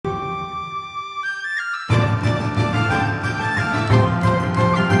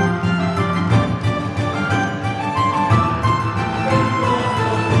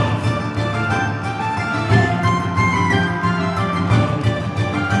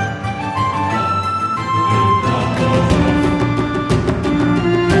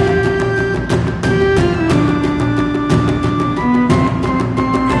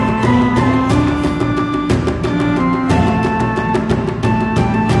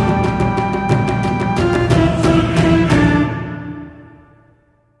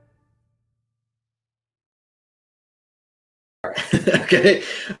Okay.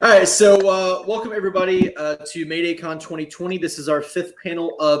 All right. So welcome everybody to MaydayCon 2020. This is our fifth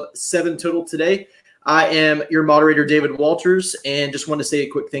panel of 7 total today. I am your moderator, David Walters, and just want to say a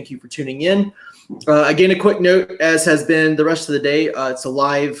quick thank you for tuning in. Again, a quick note, as has been the rest of the day, it's a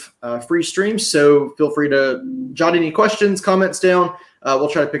live free stream, so feel free to jot any questions, comments down. We'll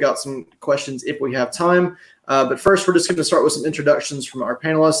try to pick out some questions if we have time. But first, we're just going to start with some introductions from our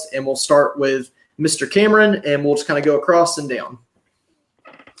panelists, and we'll start with Mr. Cameron, and we'll just kind of go across and down.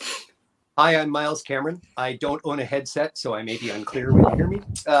 Hi, I'm Miles Cameron. I don't own a headset, so I may be unclear when you hear me.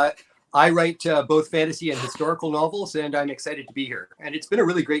 I write both fantasy and historical novels, and I'm excited to be here. And it's been a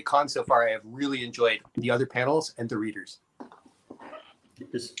really great con so far. I have really enjoyed the other panels and the readers.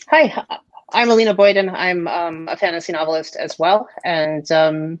 Hi, I'm Alina Boyden. I'm a fantasy novelist as well. And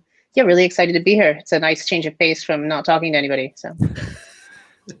yeah, really excited to be here. It's a nice change of pace from not talking to anybody. So,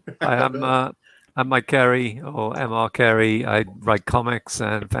 I'm Mike Carey, or M.R. Carey. I write comics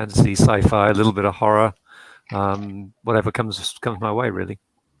and fantasy, sci-fi, a little bit of horror, whatever comes my way, really.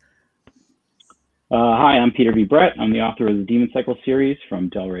 Hi, I'm Peter V. Brett. I'm the author of the Demon Cycle series from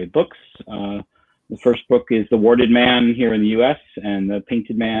Del Rey Books. The first book is The Warded Man here in the US and The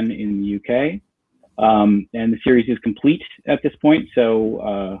Painted Man in the UK. And the series is complete at this point,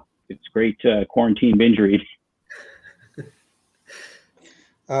 so it's great quarantine binge read.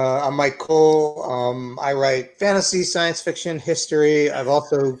 I'm Mike Cole. I write fantasy, science fiction, history. I've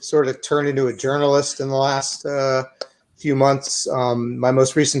also sort of turned into a journalist in the last few months. My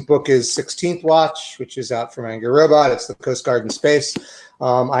most recent book is 16th Watch, which is out from Angry Robot. It's the Coast Guard in space.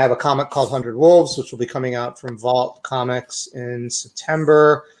 I have a comic called 100 Wolves, which will be coming out from Vault Comics in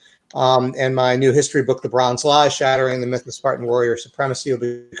September. And my new history book, The Bronze Lie, Shattering the Myth of Spartan Warrior Supremacy, will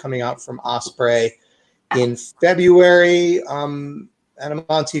be coming out from Osprey in February. And I'm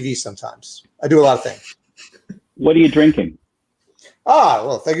on TV sometimes. I do a lot of things. What are you drinking?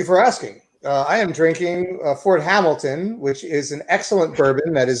 Well, thank you for asking. I am drinking Fort Hamilton, which is an excellent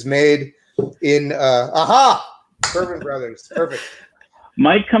bourbon that is made in Bourbon Brothers. Perfect.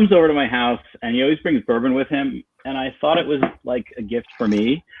 Mike comes over to my house, and he always brings bourbon with him. And I thought it was like a gift for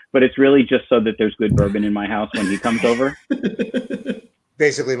me, but it's really just so that there's good bourbon in my house when he comes over.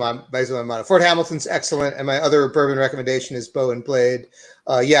 Basically, my Fort Hamilton's excellent, and my other bourbon recommendation is Bow and Blade.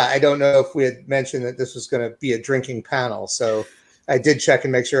 Yeah, I don't know if we had mentioned that this was going to be a drinking panel, so I did check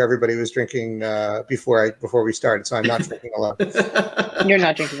and make sure everybody was drinking before we started. So I'm not drinking alone. You're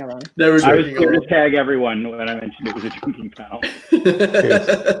not drinking alone. I was going to tag everyone when I mentioned it was a drinking panel.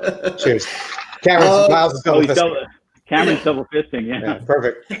 Cheers. Cheers. Cameron's double fisting. Yeah,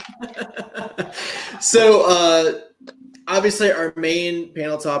 perfect. So. Obviously, our main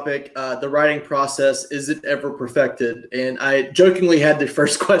panel topic, the writing process, is it ever perfected? And I jokingly had the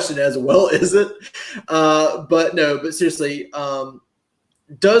first question as well, is it? But seriously,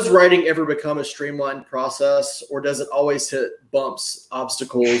 does writing ever become a streamlined process, or does it always hit bumps,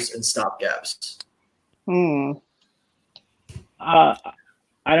 obstacles, and stopgaps? I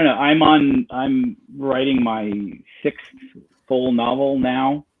don't know. I'm writing my 6th full novel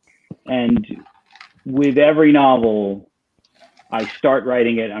now, and with every novel I start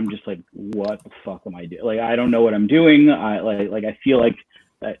writing it, I'm just like, what the fuck am I doing? Like, I don't know what I'm doing. I feel like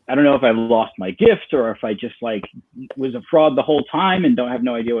I don't know if I've lost my gift or if I just like was a fraud the whole time and don't have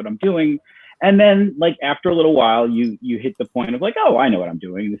no idea what I'm doing. And then like after a little while, you hit the point of like, oh, I know what I'm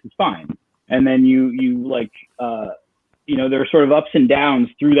doing. This is fine. And then you like there are sort of ups and downs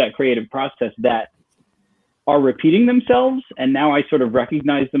through that creative process that are repeating themselves. And now I sort of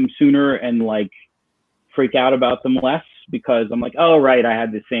recognize them sooner and like freak out about them less, because I'm like, oh, right, I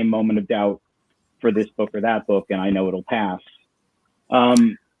had the same moment of doubt for this book or that book, and I know it'll pass.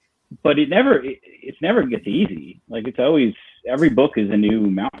 But it never gets easy. Like, it's always, every book is a new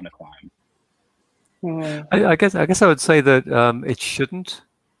mountain to climb. I guess I would say that it shouldn't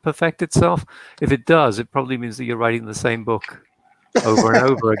perfect itself. If it does, it probably means that you're writing the same book over and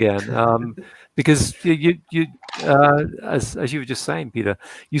over again. Because you as you were just saying, Peter,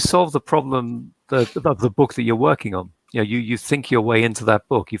 you solve the problem of the book that you're working on. You think your way into that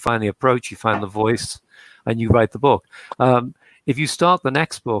book. You find the approach, you find the voice, and you write the book. If you start the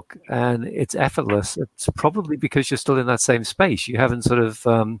next book and it's effortless, it's probably because you're still in that same space. You haven't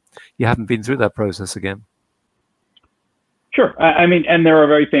you haven't been through that process again. Sure. I mean, and there are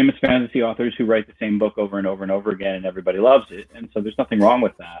very famous fantasy authors who write the same book over and over and over again, and everybody loves it. And so there's nothing wrong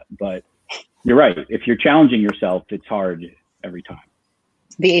with that. But you're right. If you're challenging yourself, it's hard every time.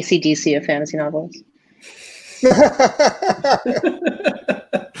 The AC/DC of fantasy novels. I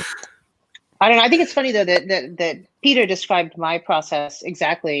don't know. I think it's funny though that Peter described my process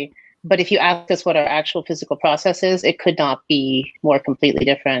exactly But if you ask us what our actual physical process is, it could not be more completely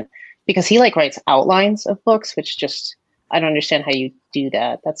different, because he like writes outlines of books, which just, I don't understand how you do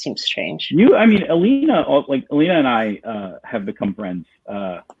that. That seems strange. I mean, Alina and I have become friends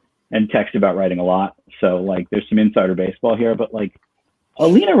and text about writing a lot. So like, there's some insider baseball here, but like,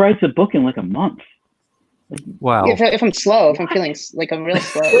 Alina writes a book in like a month. Wow. If I'm slow, if I'm feeling like I'm real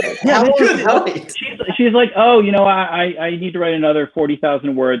slow. She's like, oh, you know, I need to write another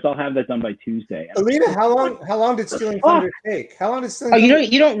 40,000 words. I'll have that done by Tuesday. Alina, how long did Stealing Thunder take? How long did Stealing Thunder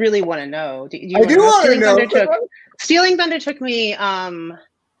you don't really want to know. I do want to know. Stealing Thunder took me,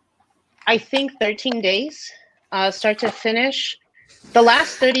 I think 13 days, start to finish. The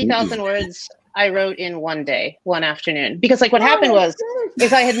last 30,000 words I wrote in one day, one afternoon. Because like what happened was,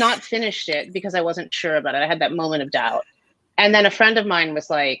 is I had not finished it because I wasn't sure about it. I had that moment of doubt. And then a friend of mine was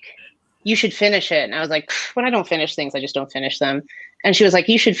like, you should finish it. And I was like, when I don't finish things, I just don't finish them. And she was like,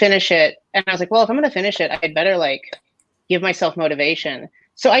 you should finish it. And I was like, well, if I'm going to finish it, I'd better like give myself motivation.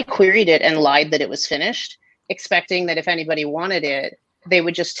 So I queried it and lied that it was finished, expecting that if anybody wanted it, they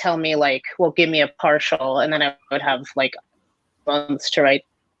would just tell me like, well, give me a partial. And then I would have like months to write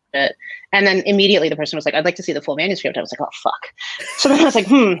it. And then immediately the person was like, I'd like to see the full manuscript. I was like, oh, fuck. So then I was like,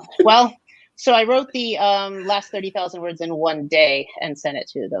 well, so I wrote the last 30,000 words in one day and sent it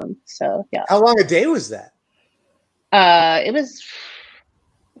to them. So, yeah. How long a day was that? It was,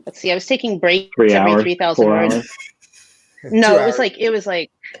 let's see, I was taking breaks 3 every hours, 3,000 4 words. hours. No, 2 it hours.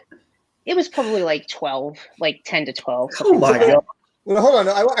 it was probably like 12, like 10 to 12. Oh my God. Well, hold on.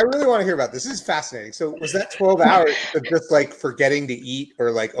 I really want to hear about this. This is fascinating. So was that 12 hours of just like forgetting to eat,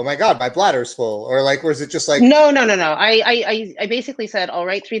 or like, oh my God, my bladder's full, or like, was it just like? No. I basically said, I'll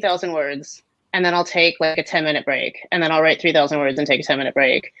write 3,000 words and then I'll take like a 10-minute break, and then I'll write 3,000 words and take a 10-minute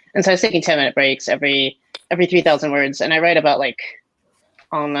break. And so I was taking 10-minute breaks every 3,000 words, and I write about like,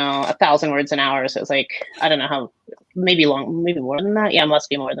 oh no, 1,000 words an hour. So it's like, I don't know how, maybe more than that. Yeah, it must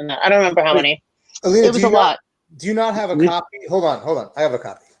be more than that. I don't remember how many. Alina, It was a lot. Do you not have a copy? Hold on. I have a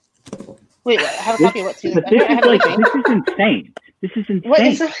copy. Wait, I have a copy of what? But this is like, this is insane. This is insane. What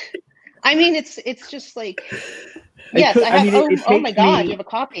is? I mean, it's just like, yes, I have. Oh my God, you have a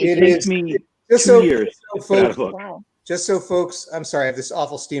copy. It takes me just 2 years to put out a book. Wow. Just so folks, I'm sorry, I have this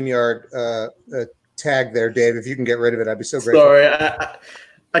awful SteamYard tag there, Dave. If you can get rid of it, I'd be so grateful. Sorry,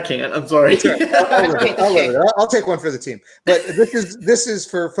 I can't. I'm sorry. I'll take one for the team. But this is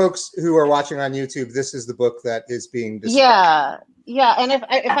for folks who are watching on YouTube. This is the book that is being displayed. Yeah. And if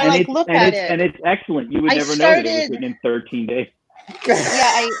I like look at it, and it's excellent. You would never know that it was written in 13 days.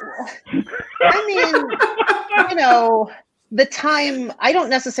 Yeah, I mean, you know, the time. I don't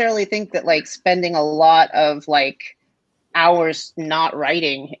necessarily think that like spending a lot of like hours not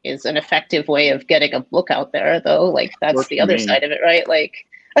writing is an effective way of getting a book out there, though. Like that's the other side of it, right? Like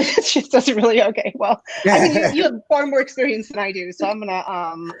it just doesn't really. Okay, well, I mean, you have far more experience than I do, so I'm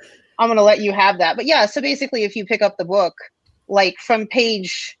gonna let you have that. But yeah, so basically, if you pick up the book, like from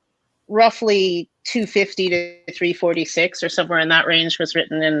page roughly 250 to 346 or somewhere in that range was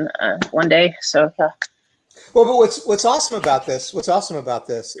written in one day. So yeah. Well, but what's awesome about this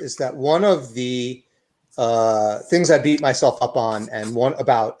is that one of the things I beat myself up on, and one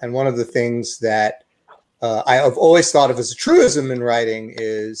of the things that I have always thought of as a truism in writing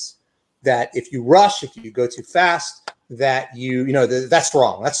is that if you rush, if you go too fast, that that's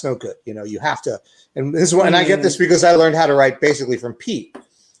wrong. That's no good. You have to. And this is and I get this because I learned how to write basically from Pete.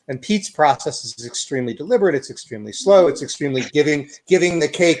 And Pete's process is extremely deliberate. It's extremely slow. It's extremely giving the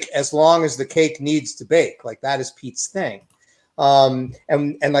cake as long as the cake needs to bake. Like that is Pete's thing. And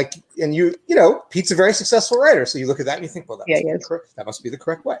Pete's a very successful writer. So you look at that and you think, well, that must be the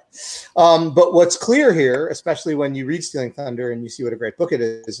correct way. But what's clear here, especially when you read Stealing Thunder and you see what a great book it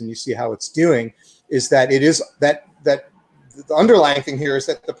is and you see how it's doing, is that it is that the underlying thing here is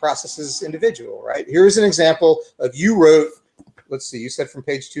that the process is individual, right? Here's an example of you wrote, let's see, you said from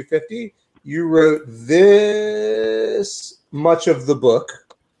page 250, you wrote this much of the book.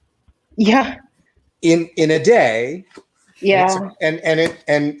 Yeah. In a day. Yeah. And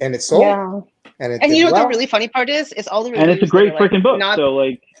it's sold. Yeah. And you know what the really funny part is all the reviews. And it's a great freaking book. So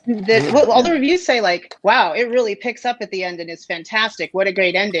like all the reviews say like, wow, it really picks up at the end and is fantastic. What a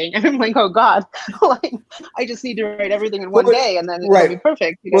great ending. And I'm like, oh God, like I just need to write everything in one day and then it'll be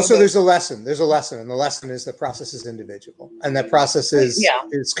perfect. So there's a lesson. There's a lesson. And the lesson is the process is individual. And that process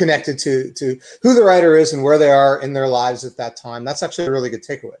is connected to who the writer is and where they are in their lives at that time. That's actually a really good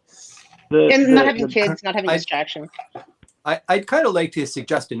takeaway. Not having kids, not having distractions. I'd kind of like to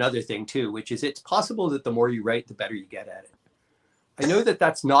suggest another thing too, which is it's possible that the more you write, the better you get at it. I know that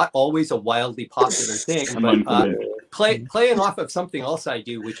that's not always a wildly popular thing, playing off of something else I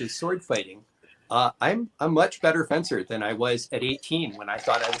do, which is sword fighting. I'm a much better fencer than I was at 18 when I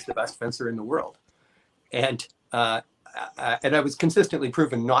thought I was the best fencer in the world, and I was consistently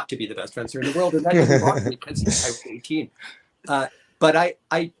proven not to be the best fencer in the world, and that doesn't bother me because I was 18. But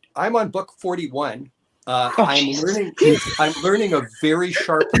I'm on book 41. I'm learning a very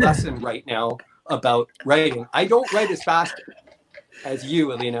sharp lesson right now about writing. I don't write as fast as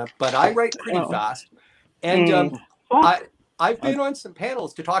you, Alina, but I write pretty fast. And I've been on some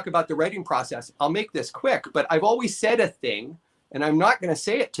panels to talk about the writing process. I'll make this quick, but I've always said a thing, and I'm not going to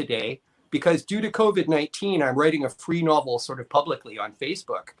say it today because due to COVID-19, I'm writing a free novel sort of publicly on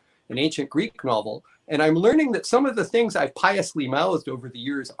Facebook, an ancient Greek novel. And I'm learning that some of the things I've piously mouthed over the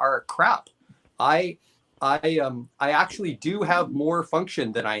years are crap. I actually do have more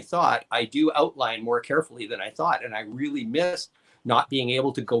function than I thought. I do outline more carefully than I thought. And I really miss not being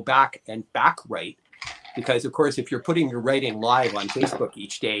able to go back and back write. Because of course, if you're putting your writing live on Facebook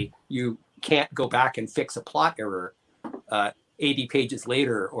each day, you can't go back and fix a plot error 80 pages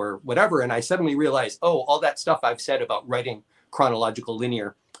later or whatever. And I suddenly realized, oh, all that stuff I've said about writing chronological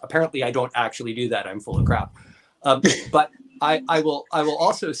linear, apparently I don't actually do that. I'm full of crap. But I will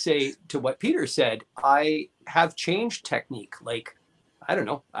also say to what Peter said, I have changed technique. Like, I don't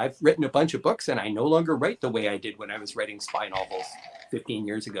know, I've written a bunch of books and I no longer write the way I did when I was writing spy novels 15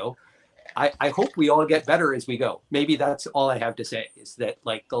 years ago. I hope we all get better as we go. Maybe that's all I have to say, is that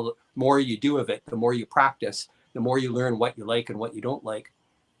like the more you do of it, the more you practice, the more you learn what you like and what you don't like.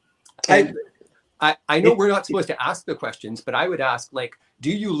 And I know we're not supposed to ask the questions, but I would ask, like,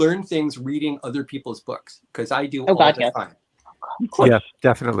 do you learn things reading other people's books? Because I do all the time. Yeah,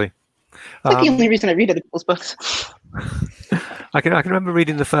 definitely. It's like the only reason I read other people's books. I can remember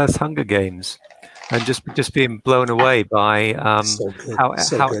reading the first Hunger Games and just being blown away by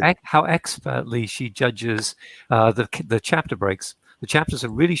how expertly she judges the chapter breaks. The chapters are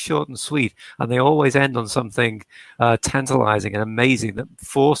really short and sweet, and they always end on something tantalizing and amazing that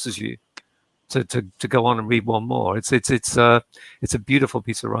forces you to go on and read one more. It's a beautiful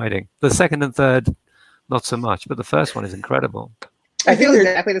piece of writing. The second and third, not so much, but the first one is incredible. I feel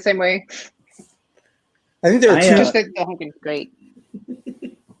exactly the same way. I think there are two. Just the Hunger Games, great.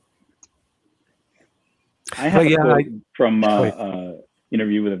 I have a quote from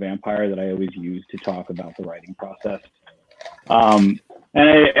Interview with a Vampire that I always use to talk about the writing process. And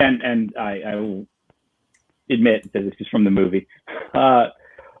I will admit that this is from the movie.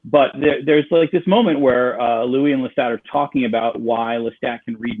 But there's like this moment where Louis and Lestat are talking about why Lestat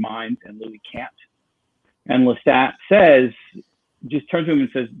can read minds and Louis can't. And Lestat just turns to him and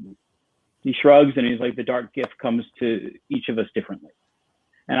says, he shrugs and he's like, the dark gift comes to each of us differently.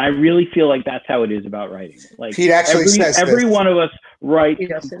 And I really feel like that's how it is about writing. Like Pete actually says every one of us writes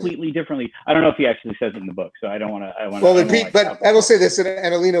completely differently. I don't know if he actually says it in the book, so I don't want to. Well, but I will say this,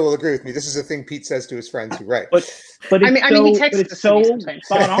 and Alina will agree with me. This is a thing Pete says to his friends who write. But he texts it's so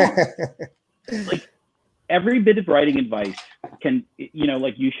spot on. Like every bit of writing advice can,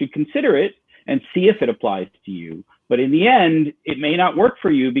 like you should consider it and see if it applies to you. But in the end, it may not work for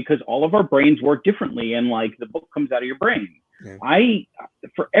you because all of our brains work differently, and like the book comes out of your brain. Yeah.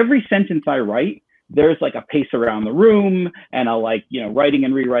 For every sentence I write, there's like a pace around the room, and I'll like, writing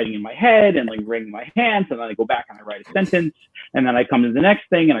and rewriting in my head and like wringing my hands, and then I go back and I write a sentence, and then I come to the next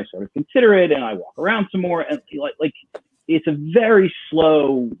thing and I sort of consider it and I walk around some more, and like it's a very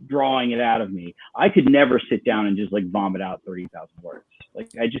slow drawing it out of me. I could never sit down and just like vomit out 30,000 words.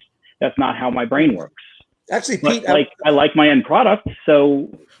 Like that's not how my brain works. Actually, Pete, I like my end product, so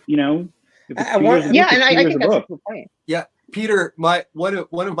and I think that's a good point. Yeah, Peter, one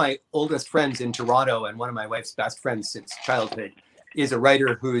of my oldest friends in Toronto and one of my wife's best friends since childhood is a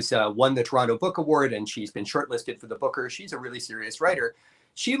writer who's won the Toronto Book Award, and she's been shortlisted for the Booker. She's a really serious writer.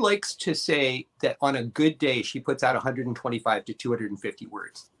 She likes to say that on a good day, she puts out 125 to 250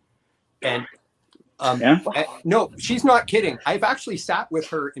 words. And no, she's not kidding. I've actually sat with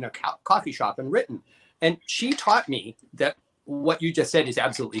her in a coffee shop and written. And she taught me that what you just said is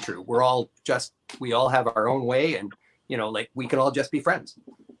absolutely true. We all have our own way, and like we can all just be friends.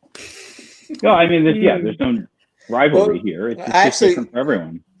 No, I mean, there's no rivalry here. It's just different for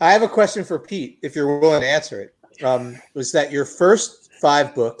everyone. I have a question for Pete, if you're willing to answer it. Was that your first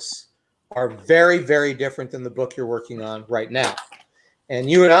 5 books are very, very different than the book you're working on right now? And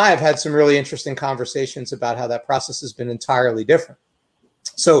you and I have had some really interesting conversations about how that process has been entirely different.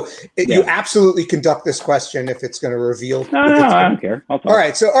 So you absolutely conduct this question if it's going to reveal. No, I don't care. All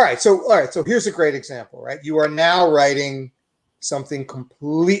right. So here's a great example, right? You are now writing something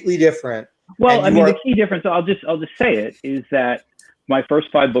completely different. Well, the key difference, I'll just say it, is that my first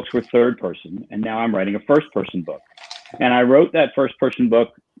 5 books were third person, and now I'm writing a first person book. And I wrote that first person book.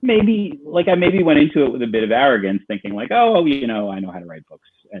 Maybe I maybe went into it with a bit of arrogance, thinking like, oh, I know how to write books,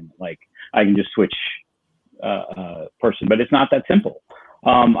 and like I can just switch person. But it's not that simple.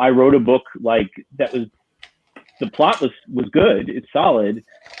 I wrote a book like that was, the plot was good, it's solid,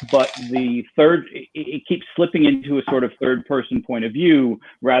 but it keeps slipping into a sort of third person point of view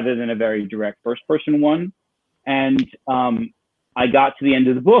rather than a very direct first person one. And I got to the end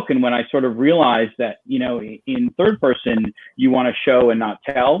of the book, and when I sort of realized that, in third person you want to show and not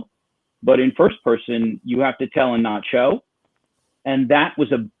tell, but in first person you have to tell and not show. And that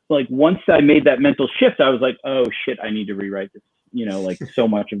was once I made that mental shift, I was like, oh shit, I need to rewrite this, so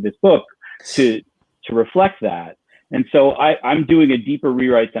much of this book to reflect that. And so I'm doing a deeper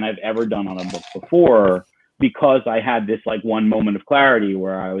rewrite than I've ever done on a book before, because I had this one moment of clarity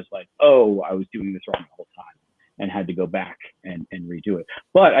where I was like, oh, I was doing this wrong the whole time, and had to go back and redo it.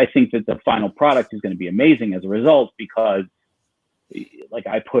 But I think that the final product is going to be amazing as a result, because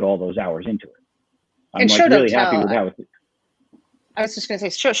I put all those hours into it. I'm really happy with how it's. I was just going to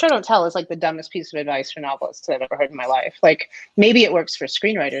say, show don't tell is the dumbest piece of advice for novelists that I've ever heard in my life. Maybe it works for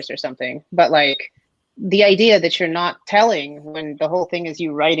screenwriters or something, but the idea that you're not telling when the whole thing is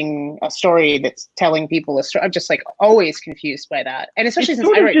you writing a story that's telling people a story. I'm just always confused by that. And especially since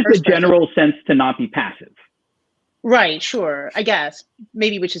I write just first a general sense to not be passive. Right, sure. I guess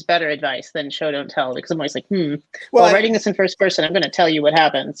maybe, which is better advice than show don't tell, because I'm always well, writing this in first person, I'm going to tell you what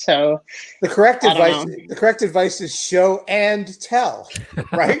happened. So the correct advice is show and tell,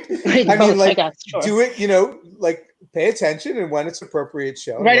 right? I mean, I guess, sure. Do it, pay attention, and when it's appropriate,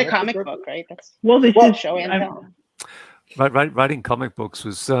 show. Write a comic book, right? That's show and tell. Writing comic books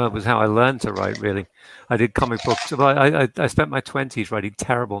was how I learned to write. Really, I did comic books. I spent my 20s writing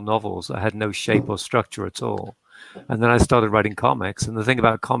terrible novels that had no shape or structure at all. And then I started writing comics. And the thing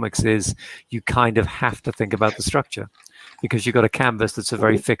about comics is you kind of have to think about the structure, because you've got a canvas that's a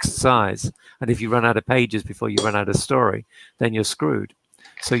very fixed size. And if you run out of pages before you run out of story, then you're screwed.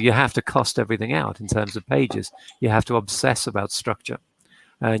 So you have to cost everything out in terms of pages. You have to obsess about structure.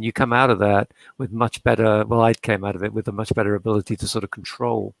 And you come out of that with much better, I came out of it with a much better ability to sort of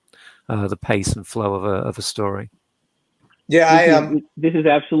control the pace and flow of a story. Yeah, this is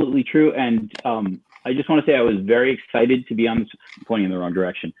absolutely true. And I just want to say I was very excited to be on this. I'm pointing in the wrong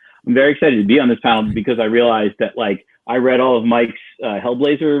direction. I'm very excited to be on this panel, because I realized that I read all of Mike's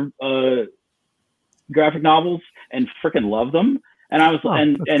Hellblazer graphic novels and freaking love them. And I was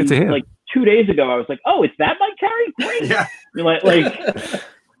 2 days ago I was like, oh, it's that Mike Carey? Great. Yeah.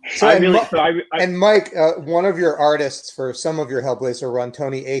 And Mike, one of your artists for some of your Hellblazer run,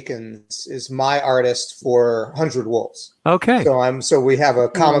 Tony Akins, is my artist for 100 Wolves. Okay. So we have a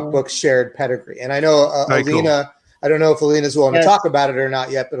comic book shared pedigree. And I know Alina, cool. I don't know if Alina's willing to talk about it or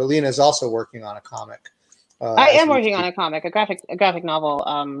not yet, but Alina is also working on a comic. I am working on a comic, a graphic novel,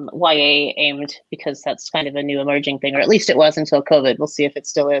 YA aimed, because that's kind of a new emerging thing, or at least it was until COVID. We'll see if it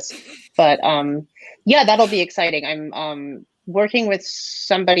still is. But yeah, that'll be exciting. I'm working with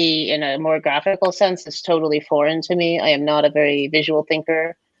somebody in a more graphical sense is totally foreign to me. I am not a very visual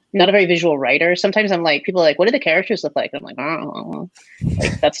thinker, not a very visual writer. Sometimes I'm people are what do the characters look like? I'm oh,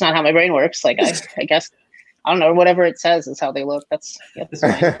 that's not how my brain works. I guess, I don't know, whatever it says is how they look. That's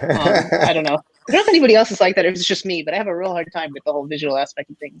fine. I don't know. I don't know if anybody else is like that, or if it's just me, but I have a real hard time with the whole visual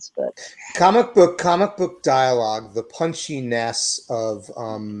aspect of things. But comic book dialogue, the punchiness of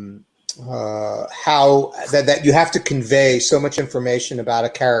how that you have to convey so much information about a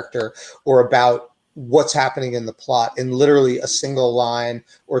character or about what's happening in the plot in literally a single line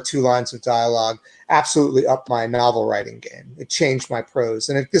or 2 lines of dialogue absolutely upped my novel writing game. It changed my prose.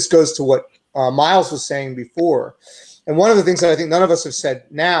 And this goes to what Miles was saying before. And one of the things that I think none of us have said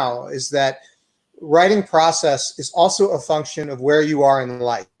now is that writing process is also a function of where you are in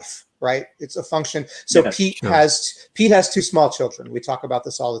life, right? It's a function. So yes, Pete has 2 small children. We talk about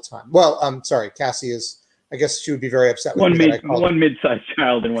this all the time. Well, I'm sorry, Cassie is, I guess she would be very upset with me. One mid-sized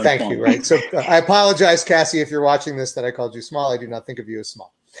child and one Thank small. you, right? So I apologize, Cassie, if you're watching this, that I called you small. I do not think of you as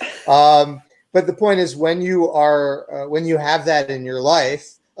small. But the point is, when you have that in your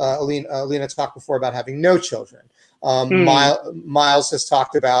life, Alina talked before about having no children. Miles has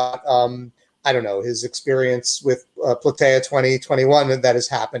talked about, I don't know, his experience with Platea 2021 that is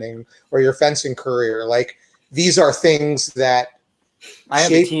happening, or your fencing career. These are things that I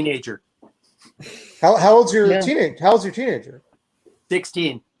have a teenager. How old's your teenager? How old's your teenager?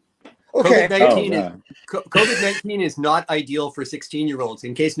 16. Okay. COVID-19 is not ideal for 16-year-olds.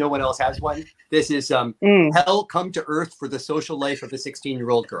 In case no one else has one, this is hell come to earth for the social life of a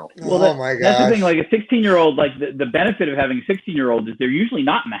 16-year-old girl. Well, oh my God! That's the thing. A 16-year-old, the benefit of having a 16-year-old is they're usually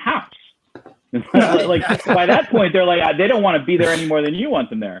not in the house. Like by that point, they're like, they don't want to be there any more than you want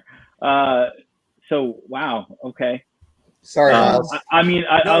them there. So wow, okay. Sorry, Miles. I mean,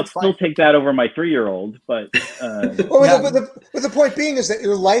 I'll still take that over my 3-year-old, but but the point being is that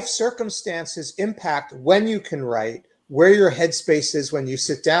your life circumstances impact when you can write, where your headspace is when you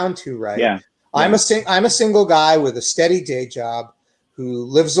sit down to write. Yeah. I'm a single guy with a steady day job who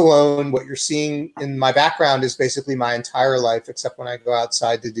lives alone. What you're seeing in my background is basically my entire life, except when I go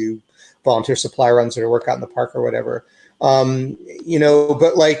outside to do volunteer supply runs or work out in the park or whatever.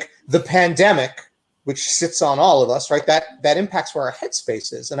 But like the pandemic, which sits on all of us, right? That impacts where our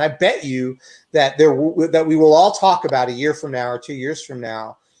headspace is. And I bet you that that we will all talk about a year from now or 2 years from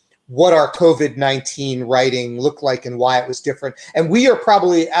now what our COVID-19 writing looked like and why it was different. And we are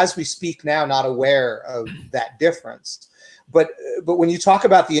probably, as we speak now, not aware of that difference. But when you talk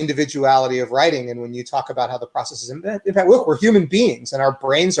about the individuality of writing and when you talk about how the process is impact, look, we're human beings and our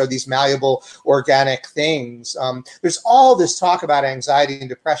brains are these malleable organic things. There's all this talk about anxiety and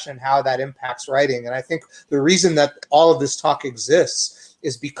depression, how that impacts writing. And I think the reason that all of this talk exists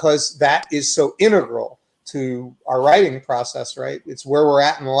is because that is so integral to our writing process, right? It's where we're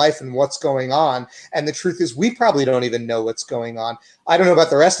at in life and what's going on. And the truth is we probably don't even know what's going on. I don't know about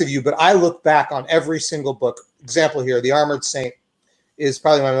the rest of you, but I look back on every single book. Example here, The Armored Saint is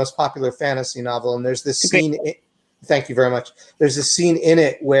probably my most popular fantasy novel. And there's this scene, thank you very much. There's a scene in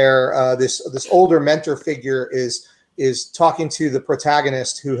it where this older mentor figure is talking to the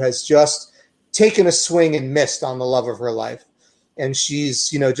protagonist who has just taken a swing and missed on the love of her life. And she's,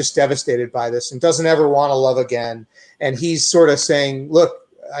 just devastated by this and doesn't ever want to love again. And he's sort of saying, look,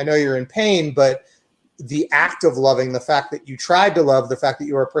 I know you're in pain, but the act of loving, the fact that you tried to love, the fact that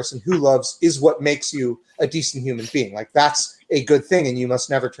you're a person who loves is what makes you a decent human being. Like that's a good thing and you must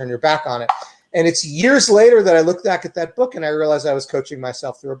never turn your back on it. And it's years later that I look back at that book and I realized I was coaching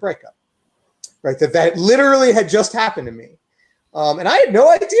myself through a breakup, right? That literally had just happened to me. And I had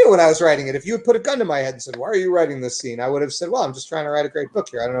no idea when I was writing it. If you had put a gun to my head and said, why are you writing this scene? I would have said, well, I'm just trying to write a great book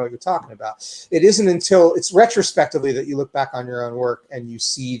here. I don't know what you're talking about. It isn't until it's retrospectively that you look back on your own work and you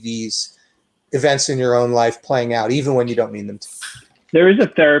see these events in your own life playing out, even when you don't mean them to. There is a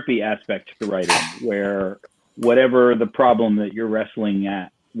therapy aspect to writing where whatever the problem that you're wrestling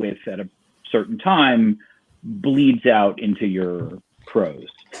with at a certain time bleeds out into your prose.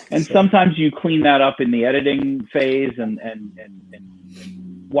 And sometimes you clean that up in the editing phase and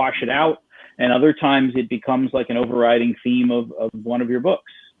wash it out. And other times it becomes like an overriding theme of one of your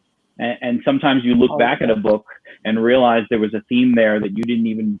books. And sometimes you look back at a book and realize there was a theme there that you didn't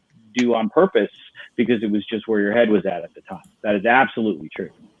even do on purpose because it was just where your head was at the time. That is absolutely true.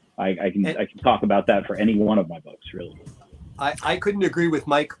 I can talk about that for any one of my books, really. I couldn't agree with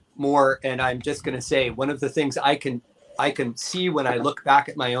Mike more. And I'm just going to say one of the things I can see when I look back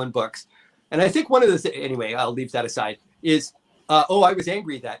at my own books. And I think one of the anyway, I'll leave that aside, is, I was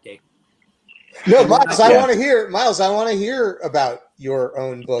angry that day. No, Miles, I want to hear about your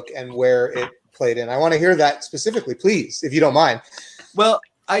own book and where it played in. I want to hear that specifically, please, if you don't mind. Well,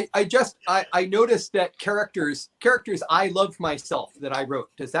 I noticed that characters I love myself that I wrote.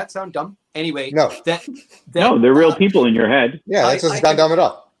 Does that sound dumb? Anyway, no, no, they're real people in your head. Yeah, that doesn't sound dumb at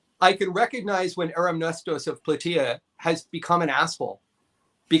all. I can recognize when Eramnestos of Plataea has become an asshole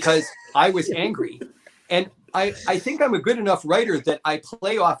because I was angry. And I think I'm a good enough writer that I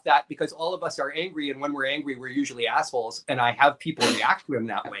play off that because all of us are angry. And when we're angry, we're usually assholes. And I have people react to him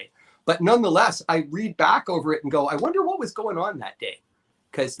that way. But nonetheless, I read back over it and go, I wonder what was going on that day.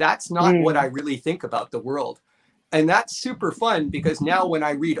 Because that's not what I really think about the world. And that's super fun because now when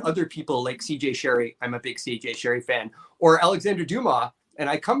I read other people like C.J. Sherry, I'm a big C.J. Sherry fan, or Alexander Dumas, and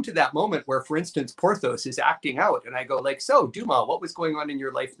I come to that moment where, for instance, Porthos is acting out, and I go like, so Dumas, what was going on in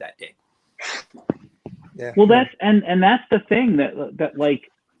your life that day? Yeah. Well, that's the thing that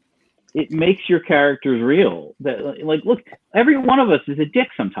like, it makes your characters real. That like, look, every one of us is a dick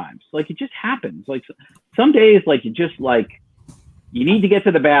sometimes. Like it just happens. Like some days, like you just like, you need to get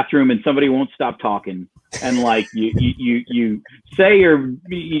to the bathroom and somebody won't stop talking. And like you say or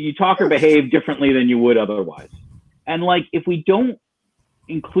you talk or behave differently than you would otherwise. And like, if we don't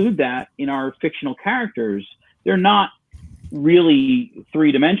include that in our fictional characters, they're not really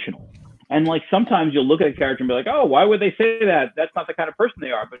three-dimensional. And like, sometimes you'll look at a character and be like, oh, why would they say that? That's not the kind of person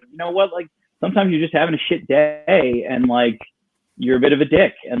they are. But you know what? Like sometimes you're just having a shit day and like, you're a bit of a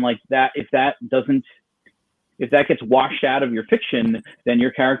dick. And like that, if that gets washed out of your fiction, then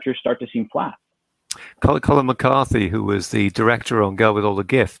your characters start to seem flat. Colin McCarthy, who was the director on Girl with All the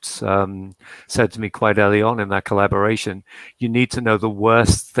Gifts, said to me quite early on in that collaboration, you need to know the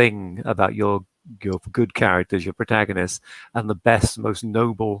worst thing about your good characters, your protagonists, and the best, most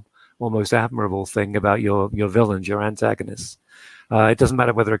noble almost admirable thing about your villains, your antagonists. It doesn't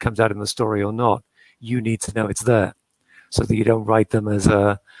matter whether it comes out in the story or not. You need to know it's there, so that you don't write them as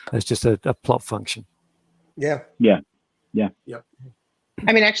just a plot function. Yeah.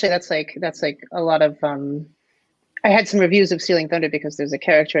 I mean, actually, that's like a lot of. I had some reviews of Stealing Thunder because there's a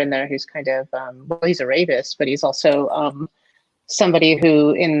character in there who's kind of well, he's a rapist, but he's also somebody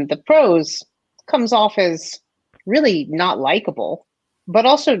who, in the prose, comes off as really not likable, but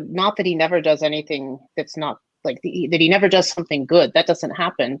also not that he never does anything that's not like that he never does something good. That doesn't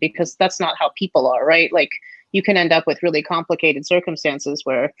happen because that's not how people are, right? Like you can end up with really complicated circumstances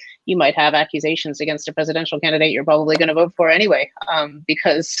where you might have accusations against a presidential candidate you're probably going to vote for anyway,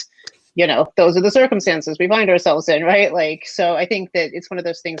 because those are the circumstances we find ourselves in, right? Like, so I think that it's one of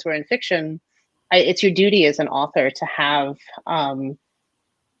those things where in fiction, it's your duty as an author to have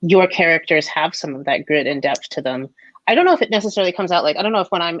your characters have some of that grit and depth to them. I don't know if it necessarily comes out like, I don't know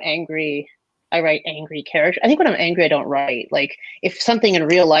if when I'm angry, I write angry characters. I think when I'm angry, I don't write. Like if something in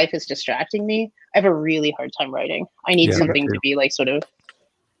real life is distracting me, I have a really hard time writing. I need something to be like sort of.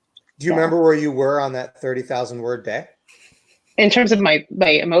 Do you remember where you were on that 30,000 word day? In terms of my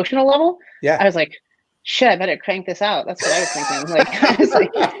emotional level, yeah, I was like, shit, I better crank this out. That's what I was thinking. Like, I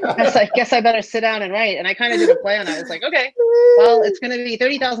was like, guess I better sit down and write. And I kind of did a play on it. I was like, okay, well, it's going to be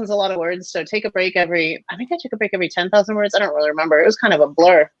 30,000 is a lot of words. So take a break I think I took a break every 10,000 words. I don't really remember. It was kind of a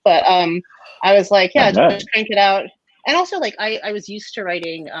blur, but I was like, yeah, just crank it out. And also like, I was used to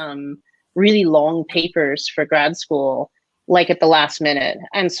writing really long papers for grad school, like at the last minute.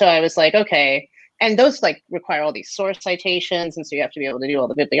 And so I was like, okay. And those like require all these source citations. And so you have to be able to do all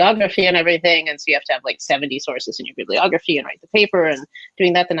the bibliography and everything. And so you have to have like 70 sources in your bibliography and write the paper, and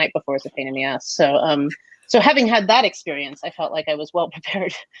doing that the night before is a pain in the ass. So, so having had that experience, I felt like I was well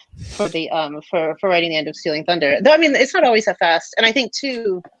prepared for the, for writing the end of Stealing Thunder. Though, I mean, it's not always that fast. And I think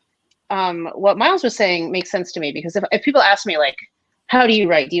too, what Miles was saying makes sense to me, because if people ask me like, how do you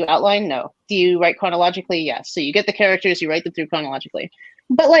write? Do you outline? No. Do you write chronologically? Yes. So you get the characters, you write them through chronologically.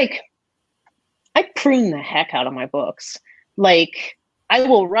 But like, I prune the heck out of my books. Like I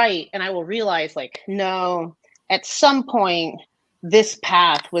will write and I will realize like, no, at some point, this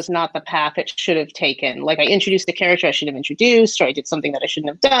path was not the path it should have taken. Like I introduced the character I should have introduced, or I did something that I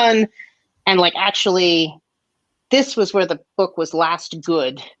shouldn't have done. And like, actually, this was where the book was last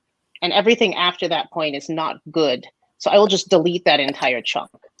good. And everything after that point is not good. So I will just delete that entire chunk.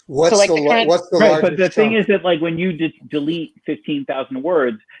 What's the largest But the chunk? thing is that like when you just delete 15,000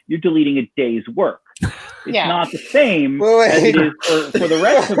 words, you're deleting a day's work. It's not the same as it is for the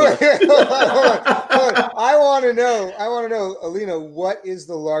rest of us. Hold on. I want to know, Alina, what is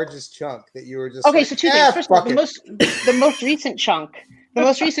the largest chunk that you were just okay? So two things. First of all, the most recent chunk. The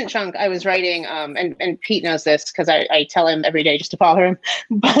most recent chunk I was writing, and Pete knows this because I tell him every day just to bother him.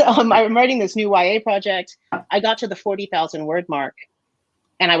 But I'm writing this new YA project. I got to the 40,000 word mark,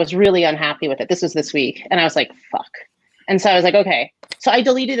 and I was really unhappy with it. This was this week, and I was like, "Fuck." And so I was like, "Okay." So I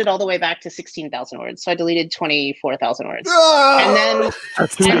deleted it all the way back to 16,000 words. So I deleted 24,000 words, and then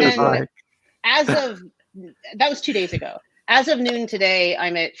that was 2 days ago. As of noon today,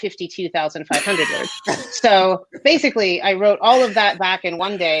 I'm at 52,500 words. So basically, I wrote all of that back in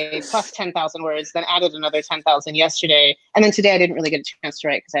one day, plus 10,000 words, then added another 10,000 yesterday. And then today I didn't really get a chance to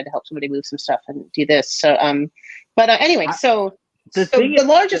write because I had to help somebody move some stuff and do this. So, anyway, the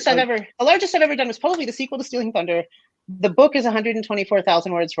largest I've ever done was probably the sequel to Stealing Thunder. The book is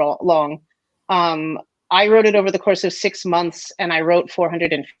 124,000 words long. I wrote it over the course of 6 months, and I wrote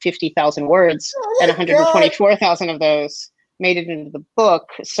 450,000 words, and 124,000 of those made it into the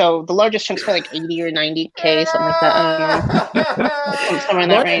book. So the largest chunk's for like 80 or 90K, something like that. I don't know. Somewhere in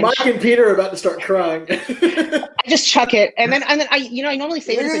that range. Mike and Peter are about to start crying. I just chuck it, and then I normally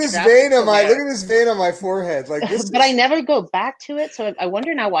say look at this vein on my forehead, like this. But I never go back to it, so I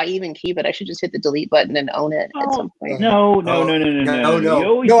wonder now why I even keep it. I should just hit the delete button and own it at some point. No.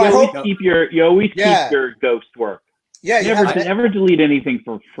 You always keep your ghost work. Yeah, never delete anything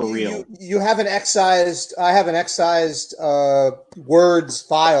for real. You have an excised. I have an excised words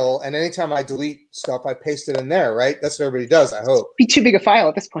file, and anytime I delete stuff, I paste it in there. Right? That's what everybody does. I hope. Be too big a file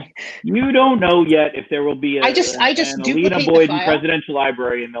at this point. You don't know yet if there will be an Alina Boyd in Presidential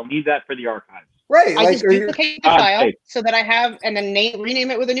Library, and they'll need that for the archives. Right. I just duplicate the file so that I have, and then rename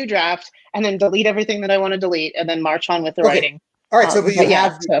it with a new draft, and then delete everything that I want to delete, and then march on with the writing. All right,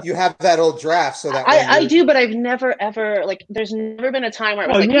 but you have that old draft, so that I do, but I've never ever there's never been a time where I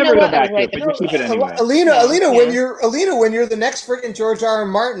was like, you know what, I was right. Alina, when you're the next freaking George R. R.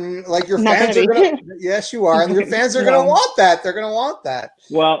 Martin, like your fans are gonna, yes, you are, and your fans are gonna want that. They're gonna want that.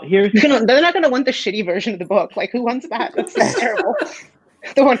 Well, they're not gonna want the shitty version of the book. Like, who wants that? That's terrible.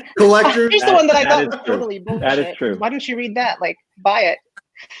 The one Collector. Here's the one that I That thought is was true. totally bullshit. That is true. Why don't you read that? Like, buy it.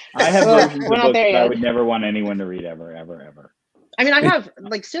 I have Ugh, versions of we're not books there that I yet. would never want anyone to read ever, ever, ever. I mean, I have,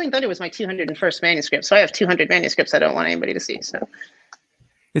 like, Stealing Thunder was my 201st manuscript, so I have 200 manuscripts I don't want anybody to see. So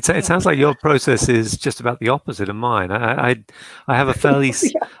It sounds like your process is just about the opposite of mine. I have a fairly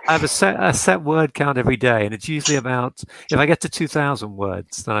I have a set word count every day, and it's usually about, if I get to 2,000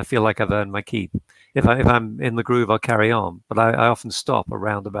 words, then I feel like I've earned my keep. If I'm in the groove, I'll carry on, but I often stop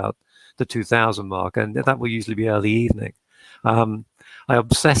around about the 2,000 mark, and that will usually be early evening. I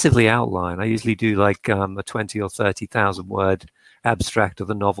obsessively outline. I usually do like a 20 or 30,000 word abstract of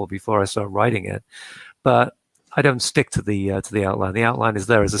the novel before I start writing it, but I don't stick to the outline. The outline is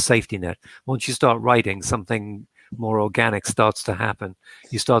there as a safety net. Once you start writing, something more organic starts to happen.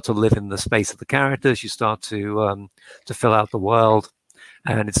 You start to live in the space of the characters. You start to fill out the world,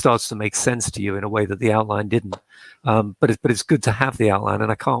 and it starts to make sense to you in a way that the outline didn't. But it's good to have the outline,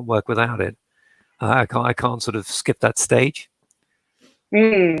 and I can't work without it. I can't sort of skip that stage.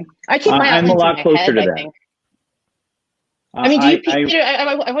 I keep my I'm a outlines lot in my closer head, to I that. think. I mean, do you, Peter?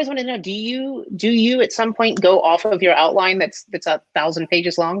 I always wanted to know: do you at some point go off of your outline that's 1,000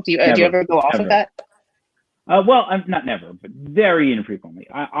 pages long? Do you ever go off of that? Well, I'm not never, but very infrequently.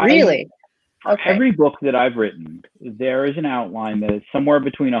 Really? Okay. Every book that I've written, there is an outline that is somewhere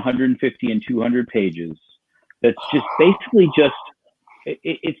between 150 and 200 pages. That's just basically just.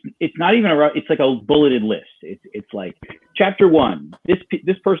 It's not even it's like a bulleted list. It's like chapter 1,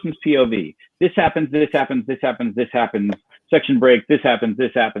 this person's POV. This happens. This happens. This happens. This happens. Section break. This happens.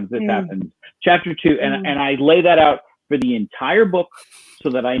 This happens. This happens. Chapter 2, and I lay that out for the entire book, so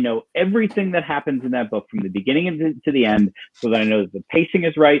that I know everything that happens in that book from the beginning to the end, so that I know that the pacing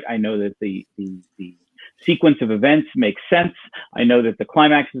is right. I know that the sequence of events makes sense. I know that the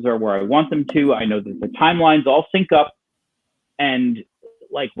climaxes are where I want them to. I know that the timelines all sync up. And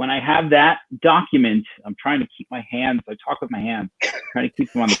like when I have that document, I'm trying to keep my hands, I talk with my hands, trying to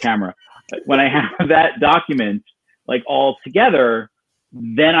keep them on the camera. But when I have that document like all together,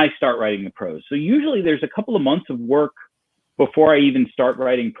 then I start writing the prose. So usually there's a couple of months of work before I even start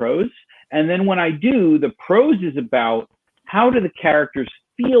writing prose. And then when I do, the prose is about how do the characters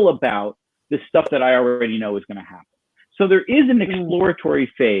feel about the stuff that I already know is going to happen. So there is an exploratory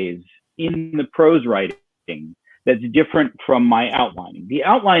phase in the prose writing that's different from my outlining. The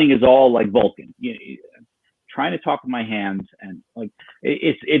outlining is all like Vulcan, trying to talk with my hands, and like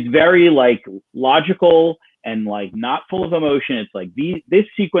it's very like logical and like not full of emotion. It's like this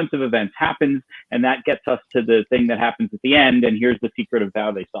sequence of events happens, and that gets us to the thing that happens at the end, and here's the secret of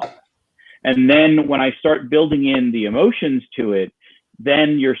how they solve that. And then when I start building in the emotions to it,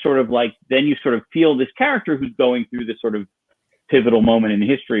 then you sort of feel this character who's going through this sort of pivotal moment in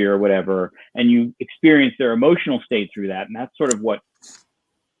history or whatever, and you experience their emotional state through that, and that's sort of what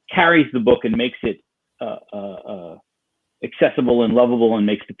carries the book and makes it accessible and lovable, and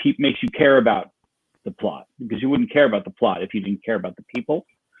makes you care about the plot, because you wouldn't care about the plot if you didn't care about the people.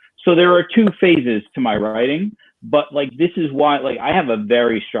 So there are two phases to my writing, but like this is why like I have a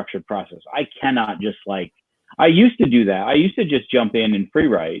very structured process. I cannot just like, I used to do that. I used to just jump in and free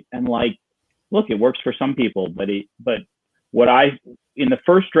write, and like, look, it works for some people, but in the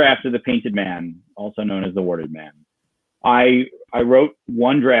first draft of The Painted Man, also known as The Warded Man, I wrote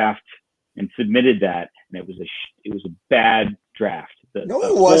one draft and submitted that, and it was a bad draft. It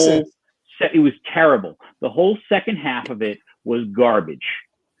wasn't. It was terrible. The whole second half of it was garbage,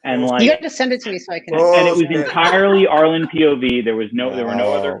 and like you have to send it to me so I can. And it was entirely Arlen POV. There were no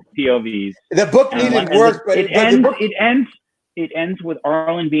other POVs. The book needed work, but it ends with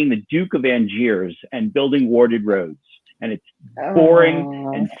Arlen being the Duke of Angiers and building warded roads. And it's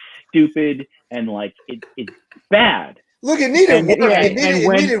boring and stupid, and like it's bad. Look, it needed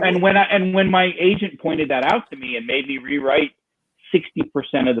work. And when my agent pointed that out to me and made me rewrite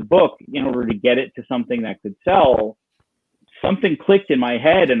 60% of the book in order to get it to something that could sell, something clicked in my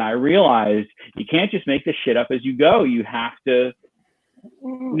head, and I realized you can't just make this shit up as you go. You have to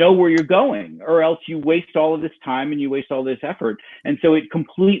know where you're going, or else you waste all of this time and you waste all this effort. And so it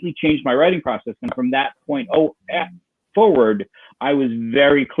completely changed my writing process. And from that point forward, I was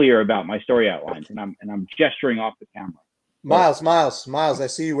very clear about my story outlines, and I'm gesturing off the camera. Miles, I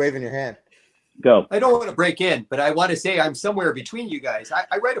see you waving your hand. Go. I don't want to break in, but I want to say I'm somewhere between you guys.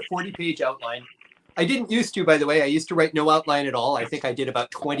 I write a 40-page outline. I didn't used to, by the way. I used to write no outline at all. I think I did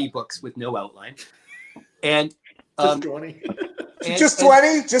about 20 books with no outline. And just 20. Just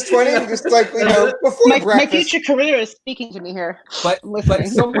 20, just like before my future career is speaking to me here. But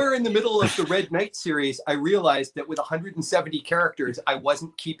somewhere in the middle of the Red Knight series, I realized that with 170 characters, I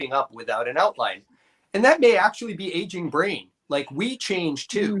wasn't keeping up without an outline, and that may actually be aging brain. Like we change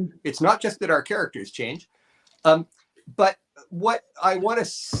too. It's not just that our characters change. But what I want to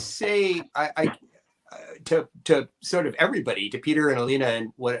say, to sort of everybody, to Peter and Alina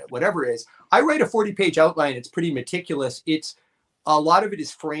and whatever is, I write a 40-page outline. It's pretty meticulous. It's a lot of it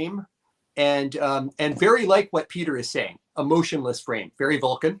is frame, and very like what Peter is saying, a motionless frame, very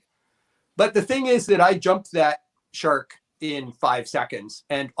Vulcan. But the thing is that I jumped that shark in 5 seconds,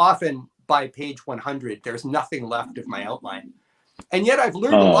 and often by page 100, there's nothing left of my outline. And yet I've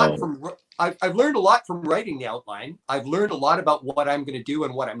learned a lot from I've learned a lot from writing the outline. I've learned a lot about what I'm going to do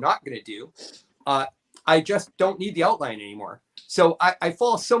and what I'm not going to do. I just don't need the outline anymore. So I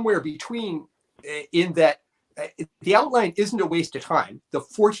fall somewhere between in that the outline isn't a waste of time. The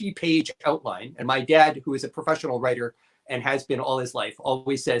 40-page outline, and my dad, who is a professional writer and has been all his life,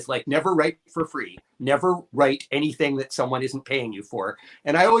 always says, like, never write for free. Never write anything that someone isn't paying you for.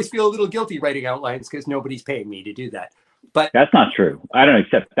 And I always feel a little guilty writing outlines because nobody's paying me to do that. But that's not true. I don't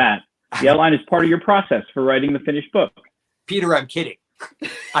accept that. The outline is part of your process for writing the finished book. Peter, I'm kidding.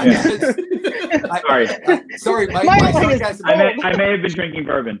 Sorry. My sarcasm. I may have been drinking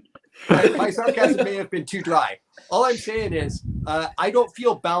bourbon. My sarcasm may have been too dry. All I'm saying is I don't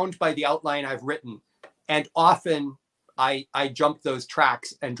feel bound by the outline I've written. And often I jump those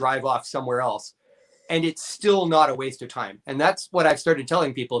tracks and drive off somewhere else. And it's still not a waste of time. And that's what I've started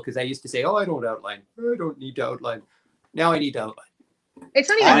telling people, because I used to say, oh, I don't outline. I don't need to outline. Now I need to outline. It's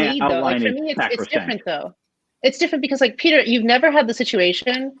not even need, though. Like, for me, it's different, though. It's different because, like, Peter, you've never had the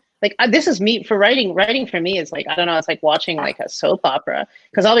situation. Like, this is me for writing. Writing for me is like, I don't know, it's like watching like a soap opera,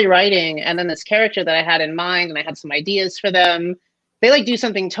 because I'll be writing and then this character that I had in mind and I had some ideas for them, they like do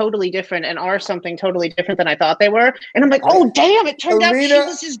something totally different and are something totally different than I thought they were. And I'm like, oh, damn, it turned out she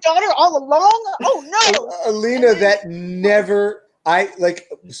was his daughter all along. Oh, no. Alina, that never,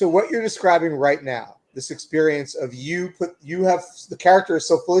 so what you're describing right now, this experience of you have the character is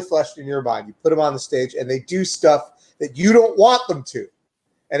so fully fleshed in your mind, you put them on the stage and they do stuff that you don't want them to.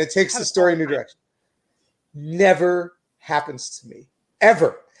 And it takes the story in a new direction. Never happens to me,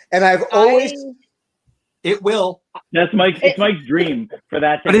 ever. And I've always... It will. It's Mike's dream for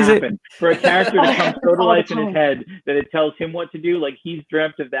that to happen. For a character to come so to life in his head that it tells him what to do. Like, he's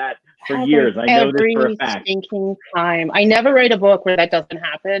dreamt of that for years. I know this for a fact. Every time. I never write a book where that doesn't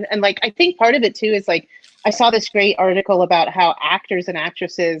happen. And, like, I think part of it, too, is, like, I saw this great article about how actors and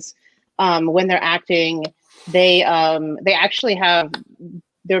actresses, when they're acting, they actually have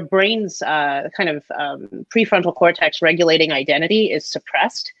their brain's prefrontal cortex regulating identity is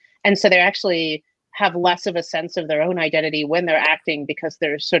suppressed. And so they're actually have less of a sense of their own identity when they're acting, because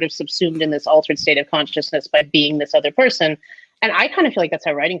they're sort of subsumed in this altered state of consciousness by being this other person. And I kind of feel like that's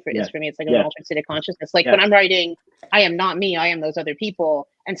how writing is for me. It's like an altered state of consciousness. Like when I'm writing, I am not me, I am those other people.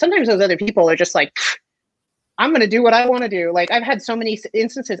 And sometimes those other people are just like, I'm going to do what I want to do. Like, I've had so many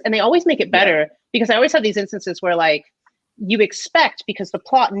instances, and they always make it better because I always have these instances where, like, you expect, because the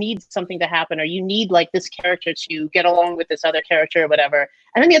plot needs something to happen, or you need like this character to get along with this other character or whatever.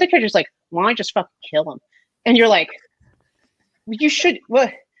 And then the other character's like, why don't I just fucking kill him? And you're like, you should,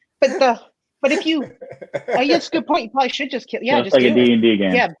 but if you, that's a good point. You probably should just kill. Yeah, just like a D&D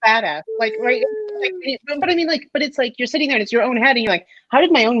game. Yeah, badass. Like, right. Like, but I mean, like, but it's like you're sitting there and it's your own head, and you're like, how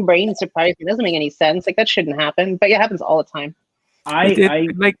did my own brain surprise me? It doesn't make any sense. Like, that shouldn't happen. But yeah, it happens all the time.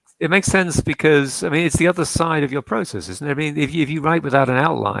 It makes sense because, I mean, it's the other side of your process, isn't it? I mean, if you write without an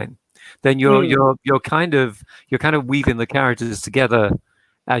outline, then you're kind of weaving the characters together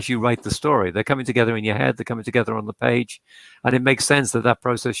as you write the story. They're coming together in your head, they're coming together on the page, and it makes sense that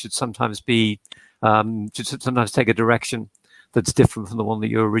process should sometimes take a direction that's different from the one that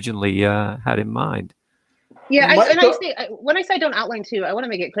you originally had in mind. Yeah, when I say I don't outline too, I want to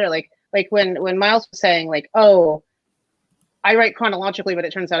make it clear, like when Miles was saying, like, oh, I write chronologically, but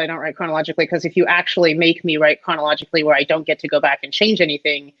it turns out I don't write chronologically, because if you actually make me write chronologically where I don't get to go back and change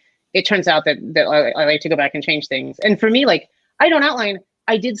anything, it turns out that I like to go back and change things. And for me, like, I don't outline.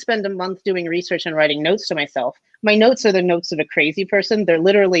 I did spend a month doing research and writing notes to myself. My notes are the notes of a crazy person. They're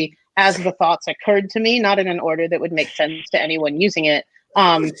literally as the thoughts occurred to me, not in an order that would make sense to anyone using it.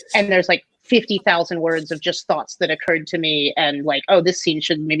 And there's like 50,000 words of just thoughts that occurred to me, and like, oh, this scene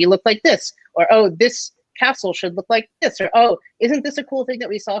should maybe look like this, or oh, this castle should look like this, or oh, isn't this a cool thing that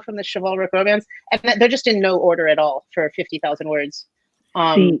we saw from the chivalric romance? And they're just in no order at all for 50,000 words.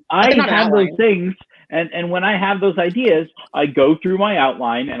 See, I have those things, and when I have those ideas, I go through my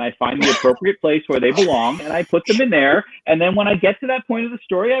outline and I find the appropriate place where they belong, and I put them in there. And then when I get to that point of the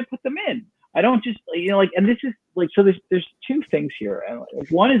story, I put them in. I don't just, and this is like, so there's two things here.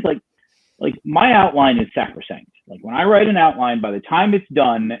 One is like my outline is sacrosanct. Like, when I write an outline, by the time it's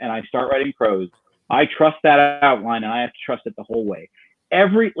done and I start writing prose, I trust that outline, and I have to trust it the whole way.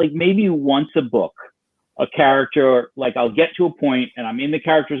 Maybe once a book, a character, like I'll get to a point and I'm in the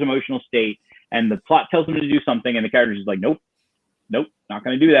character's emotional state and the plot tells them to do something and the character's just like, nope, not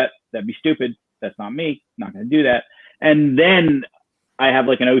going to do that. That'd be stupid. That's not me. Not going to do that. And then I have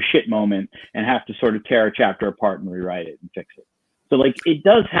like an oh shit moment and have to sort of tear a chapter apart and rewrite it and fix it. So like it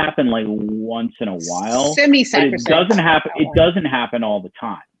does happen like once in a while. Semi-sacrosanct. It doesn't happen. It doesn't happen all the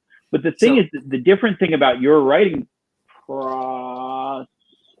time. But the thing is, the different thing about your writing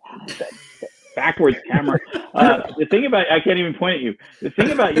backwards camera. The thing about, I can't even point at you. The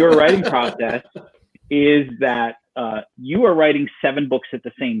thing about your writing process is that you are writing 7 books at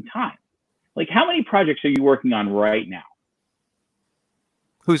the same time. Like, how many projects are you working on right now?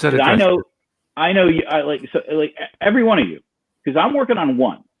 Who's that? I know you. Like every one of you, because I'm working on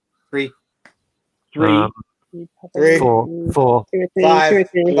 1. 3. 3. 3, 4.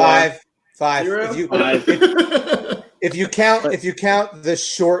 5, 5. Zero. If you count the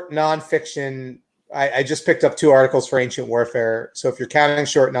short nonfiction, I just picked up 2 articles for Ancient Warfare. So if you're counting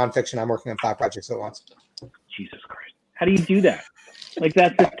short nonfiction, I'm working on 5 projects at once. Jesus Christ. How do you do that? Like,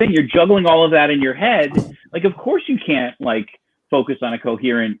 that's the thing. You're juggling all of that in your head. Like, of course you can't like focus on a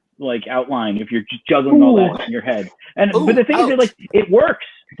coherent like outline if you're just juggling all that in your head. And but the thing is that, like, it works.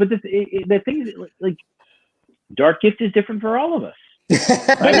 But the thing is, like, Dark Gift is different for all of us.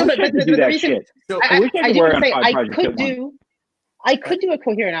 I wish I could do that shit. I wish I could work on 5 projects at once. I could do a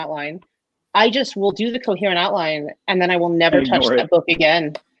coherent outline. I just will do the coherent outline and then I will never touch that book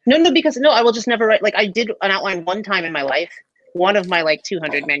again. No, because I will just never write. Like, I did an outline one time in my life. One of my like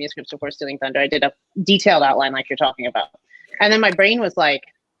 200 manuscripts before Stealing Thunder, I did a detailed outline like you're talking about. And then my brain was like,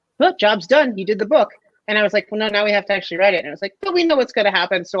 look, job's done. You did the book. And I was like, well, no, now we have to actually write it. And it was like, but we know what's going to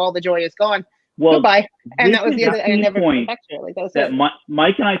happen. So all the joy is gone. Well, goodbye. And that was the other. I never point like that was that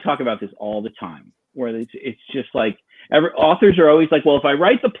Mike and I talk about this all the time, where it's just like authors are always like, well, if I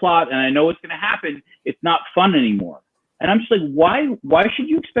write the plot and I know what's going to happen, it's not fun anymore. And I'm just like, why should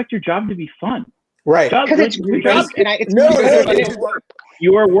you expect your job to be fun? Right. Because it's work.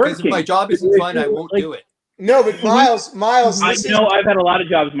 You are working. Because if my job isn't fun, I won't do it. No, but Miles. I know I've had a lot of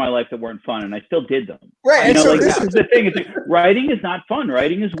jobs in my life that weren't fun, and I still did them. Right. And so this is the thing. It's like, writing is not fun.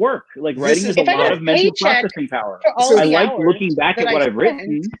 Writing is work. Like, writing is a lot of mental processing power. So I like looking back at what I've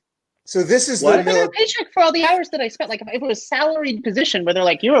written. So this is I got a paycheck for all the hours that I spent. Like, if it was a salaried position where they're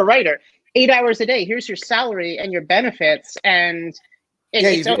like, you're a writer, 8 hours a day, here's your salary and your benefits, and then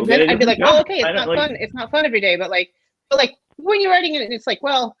I'd be like, oh, okay, it's not fun. It's not fun every day, but when you're writing it, it's like,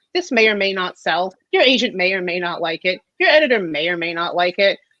 well, this may or may not sell. Your agent may or may not like it. Your editor may or may not like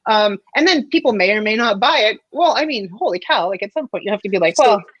it. And then people may or may not buy it. Well, I mean, holy cow! Like, at some point, you have to be like,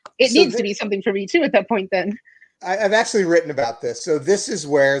 well, it needs to be something for me too. At that point, then. I've actually written about this. So this is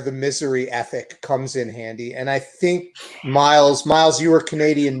where the misery ethic comes in handy. And I think Miles, you were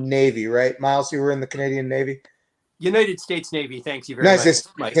Canadian Navy, right? Miles, you were in the Canadian Navy? United States Navy. Thank you very much.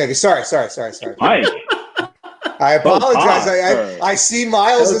 Mike. Navy. Sorry. Mike. I apologize. I see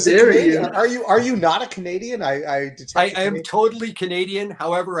Miles as a Canadian. You. Are you not a Canadian? I am totally Canadian.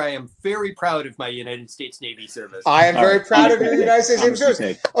 However, I am very proud of my United States Navy service. I am very proud of your United States Navy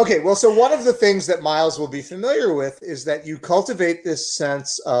service. Okay, well, so one of the things that Miles will be familiar with is that you cultivate this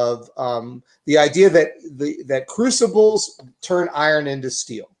sense of the idea that crucibles turn iron into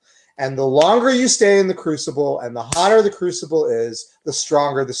steel. And the longer you stay in the crucible and the hotter the crucible is, the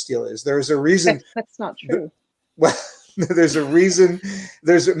stronger the steel is. There's a reason. That's not true. Well, there's a reason.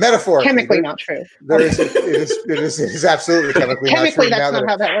 There's a metaphor. Chemically not true. It is absolutely chemically not true. That's not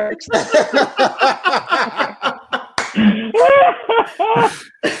how that works.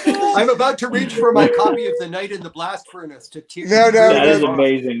 I'm about to reach for my copy of The Night in the Blast Furnace to tear. That is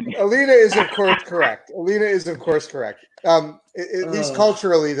amazing. Alina is of course correct. At least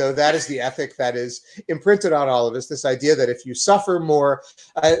culturally, though, that is the ethic that is imprinted on all of us. This idea that if you suffer more,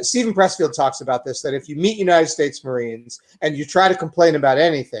 Stephen Pressfield talks about this, that if you meet United States Marines and you try to complain about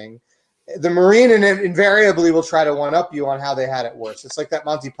anything, the Marine invariably will try to one-up you on how they had it worse. It's like that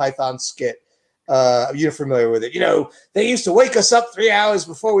Monty Python skit. You're familiar with it. You know, they used to wake us up 3 hours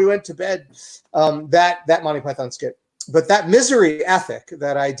before we went to bed. That Monty Python skit. But that misery ethic,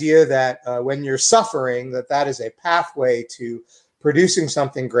 that idea that when you're suffering, that is a pathway to producing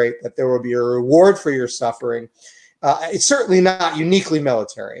something great, that there will be a reward for your suffering. It's certainly not uniquely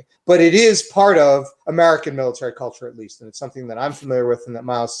military, but it is part of American military culture, at least. And it's something that I'm familiar with and that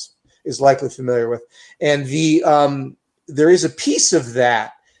Miles is likely familiar with. And there is a piece of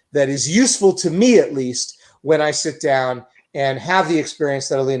that is useful to me, at least, when I sit down and have the experience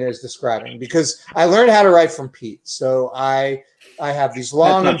that Alina is describing, because I learned how to write from Pete. So I have these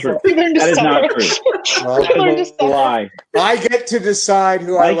long. That's not true. That is not true. Well, That is a lie. I get to decide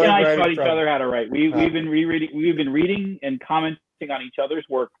who I Mike learn and I writing taught each from. other how to write. We've been reading and commenting on each other's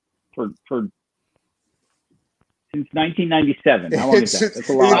work for since 1997. How long is that? That's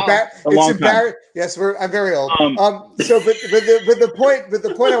a long time. Yes, I'm very old. But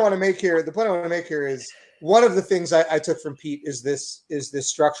the point I want to make here is one of the things I took from Pete is this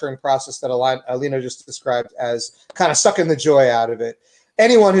structuring process that Alina just described as kind of sucking the joy out of it.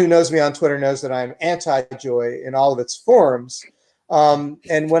 Anyone who knows me on Twitter knows that I'm anti-joy in all of its forms. But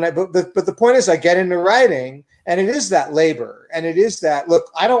the point is, I get into writing, and it is that labor, and it is that, look,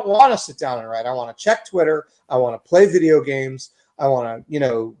 I don't want to sit down and write. I want to check Twitter. I want to play video games. I want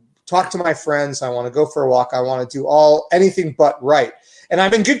to, talk to my friends. I want to go for a walk. I want to do anything but write. And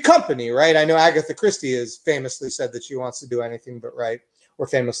I'm in good company, right? I know Agatha Christie has famously said that she wants to do anything but write, or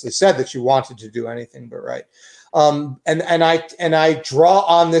famously said that she wanted to do anything but write. And I draw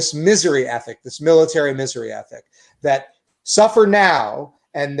on this misery ethic, this military misery ethic, that suffer now,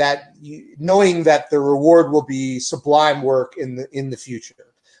 and that knowing that the reward will be sublime work in the future.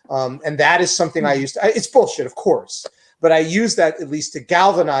 And that is something I used to, it's bullshit, of course, but I use that at least to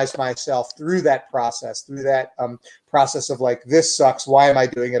galvanize myself through that process, process of like, this sucks. Why am I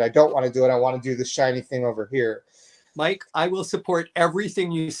doing it? I don't want to do it. I want to do this shiny thing over here. Mike, I will support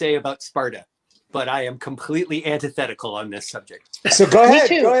everything you say about Sparta, but I am completely antithetical on this subject. So go ahead.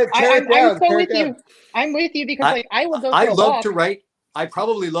 Me too. Go ahead. I'm with you because I will go. I love to write. I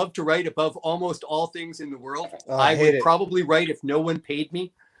probably love to write above almost all things in the world. I would probably write if no one paid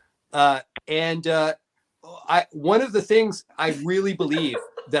me. One of the things I really believe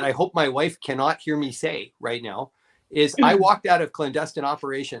that I hope my wife cannot hear me say right now is I walked out of clandestine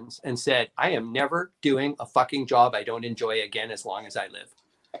operations and said, I am never doing a fucking job I don't enjoy again as long as I live.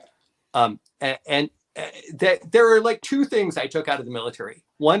 There are like two things I took out of the military.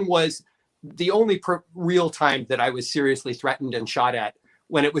 One was the only real time that I was seriously threatened and shot at.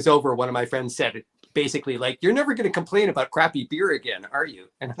 When it was over, one of my friends said, basically, like, you're never going to complain about crappy beer again, are you?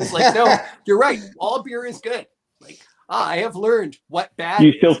 And I was like, no, you're right. All beer is good. Like, I have learned what bad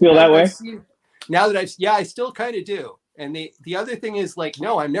You still feel that way? Now that I still kind of do. And the other thing is, like,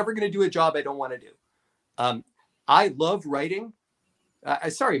 no, I'm never going to do a job I don't want to do. I love writing.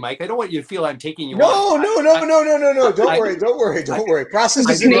 Sorry, Mike, I don't want you to feel I'm taking you off. No. Don't worry. Process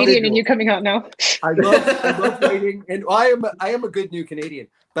is Canadian and you coming out now. I love writing, and I am a good new Canadian,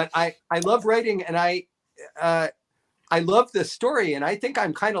 but I love writing, and I love the story, and I think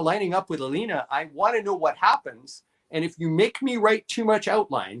I'm kind of lining up with Alina. I want to know what happens, and if you make me write too much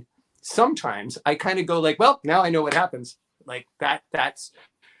outline, sometimes I kind of go like, well, now I know what happens. Like that's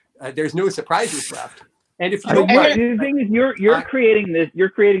there's no surprises left. And if you don't write, the thing is, you're creating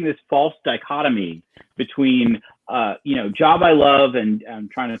this false dichotomy between job I love, and I'm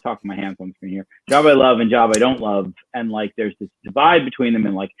trying to talk to my hands on the screen here, job I love and job I don't love, and like there's this divide between them,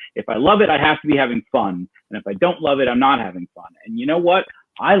 and like if I love it, I have to be having fun, and if I don't love it, I'm not having fun. And you know what?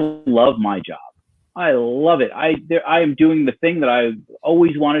 I love my job. I love it. I am doing the thing that I've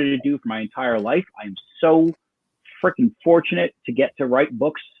always wanted to do for my entire life. I am so freaking fortunate to get to write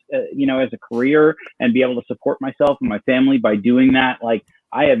books, as a career, and be able to support myself and my family by doing that. Like,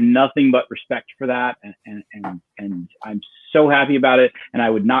 I have nothing but respect for that, and I'm so happy about it. And I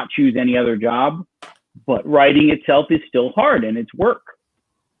would not choose any other job. But writing itself is still hard, and it's work.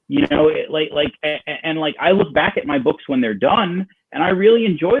 I look back at my books when they're done, and I really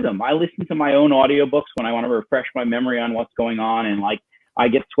enjoy them. I listen to my own audiobooks when I want to refresh my memory on what's going on, and like I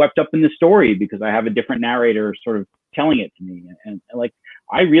get swept up in the story because I have a different narrator sort of telling it to me, and like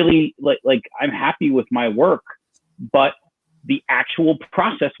I really like I'm happy with my work, but the actual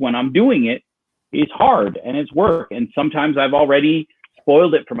process when I'm doing it is hard and it's work, and sometimes I've already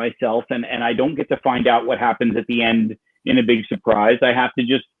spoiled it for myself, and I don't get to find out what happens at the end in a big surprise. I have to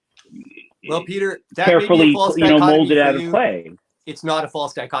just Peter, that carefully mold it out of play. It's not a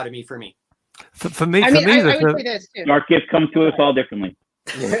false dichotomy for me. For me, I would say this too. Smart gifts come to us all differently.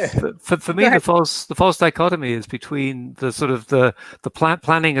 For me, the false dichotomy is between the sort of the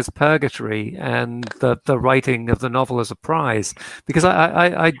planning as purgatory and the writing of the novel as a prize, because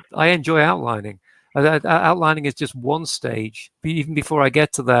I enjoy outlining. Outlining is just one stage. Even before I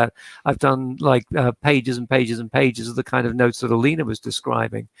get to that, I've done like pages and pages and pages of the kind of notes that Alina was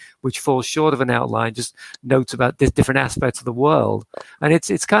describing, which falls short of an outline, just notes about different aspects of the world. And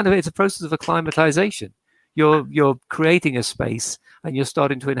it's a process of acclimatization. You're creating a space, and you're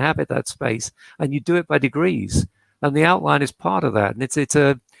starting to inhabit that space, and you do it by degrees. And the outline is part of that, and it's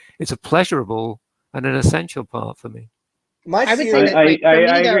a pleasurable and an essential part for me. My I would fear, say I, that, like, for I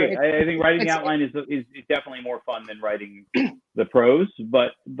me, though, agree. I think writing the it's- outline is definitely more fun than writing the prose,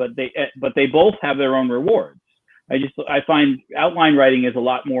 but they both have their own rewards. I find outline writing is a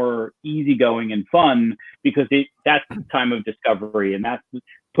lot more easygoing and fun because that's the time of discovery, and that's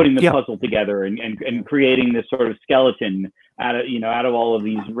putting the puzzle together and creating this sort of skeleton out of all of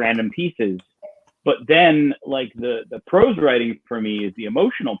these random pieces. But then, like, the prose writing for me is the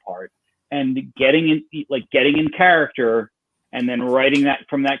emotional part, and getting in character, and then writing that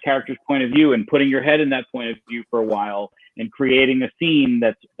from that character's point of view, and putting your head in that point of view for a while, and creating a scene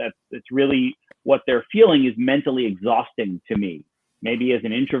that's really what they're feeling is mentally exhausting to me. Maybe as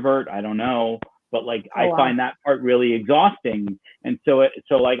an introvert, I don't know, but like I find that part really exhausting, and so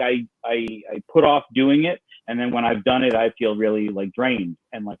like I put off doing it, and then when I've done it, I feel really like drained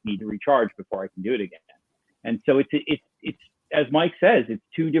and like need to recharge before I can do it again. And so it's as Mike says, it's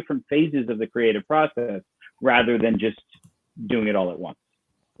two different phases of the creative process rather than just doing it all at once.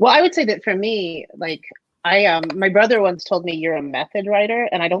 Well, I would say that for me, like, my brother once told me you're a method writer,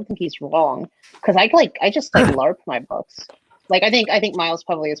 and I don't think he's wrong, because I just like LARP my books. Like, I think Miles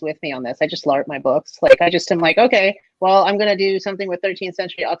probably is with me on this. I just LARP my books. Like, I just am like, okay, well, I'm gonna do something with 13th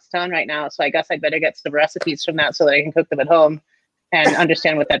century Occitan right now, so I guess I better get some recipes from that so that I can cook them at home and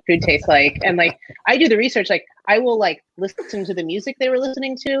understand what that food tastes like. And like, I do the research. Like, I will like listen to the music they were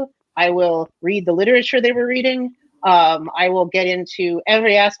listening to. I will read the literature they were reading. I will get into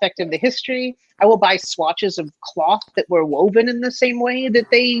every aspect of the history. I will buy swatches of cloth that were woven in the same way that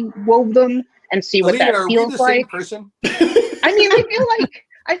they wove them and see what Alina, that are we feels the same like. person? I mean, I feel like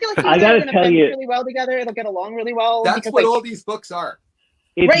I you gotta guys are gonna tell blend you- really well together. They'll get along really well. That's because, what like, all these books are.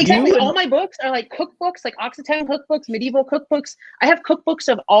 If right, exactly. you All my books are like cookbooks, like Occitan cookbooks, medieval cookbooks. I have cookbooks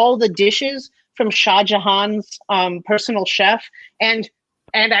of all the dishes from Shah Jahan's personal chef, and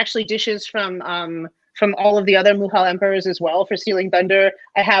actually dishes from all of the other Mughal emperors as well for Stealing Thunder.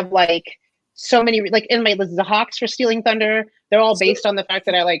 I have like so many, like in my list, the Hawks for Stealing Thunder. They're all based on the fact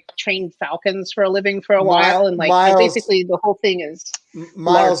that I like trained falcons for a living for a while, and like Miles- basically the whole thing is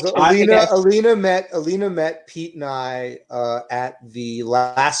Miles, LARP, I guess. Alina met Pete and I at the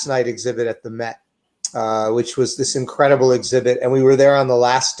last night exhibit at the Met, which was this incredible exhibit, and we were there on the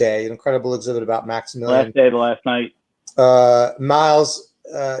last day. An incredible exhibit about Maximilian. the last night. Miles,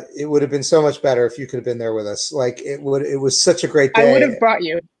 it would have been so much better if you could have been there with us. Like it was such a great day. I would have brought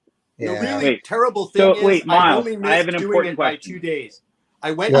you. The Yeah. really Wait, terrible thing so is wait, I Miles, only I missed have an doing important it by question. 2 days.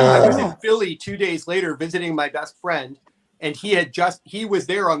 I was Yeah. in Philly 2 days later visiting my best friend, and he was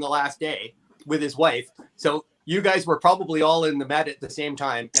there on the last day with his wife. So you guys were probably all in the Met at the same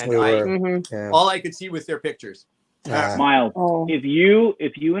time, and We were. Mhm. Yeah. all I could see was their pictures. Miles, Oh. if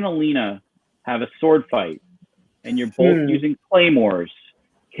you and Alina have a sword fight and you're both using claymores,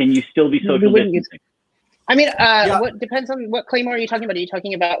 can you still be We social wouldn't use- distancing? I mean, Yeah. what depends on what claymore are you talking about? Are you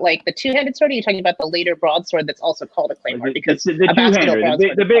talking about like the two-handed sword? Or are you talking about the later broadsword that's also called a claymore? Because the a basket two-hander, broadsword the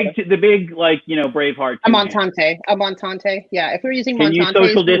is called big, like Braveheart. a montante. A montante. Yeah, if we were using Can you montantes,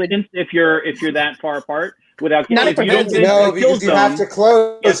 social we would. distance if you're that far apart without? Not if if we're you don't dancing. get No, a kill because you have to zone,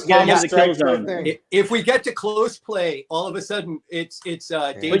 close. Yes, get Mama into the kill strikes zone. right thing. If we get to close play, all of a sudden it's dangerous.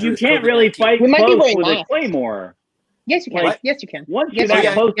 But you can't really COVID-19. fight We might be close wearing with a masks. claymore. Yes, you can. Like, Yes, you can. Once Yes, you're you that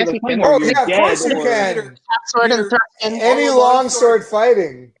can. close Yes, with a you can. claymore, Oh, you're yeah, of dead. course you Or- can. Sword and Peter, thrusting. Any All a longsword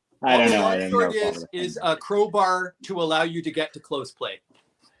fighting. I don't All a know. I don't know. longsword is a crowbar to allow you to get to close play.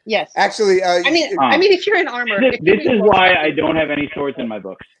 Yes. Actually, I mean, if you're in armor, This if you're is in why close I don't have any swords in my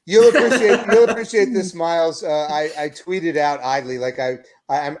books. you'll appreciate this, Miles. I tweeted out idly, like I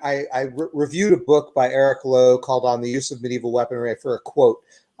reviewed a book by Eric Lowe called "On the Use of Medieval Weaponry" for a quote.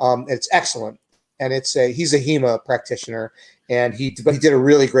 It's excellent, and he's a HEMA practitioner, and he did a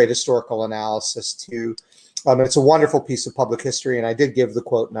really great historical analysis too. It's a wonderful piece of public history, and I did give the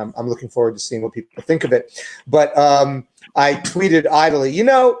quote, and I'm looking forward to seeing what people think of it. But I tweeted idly,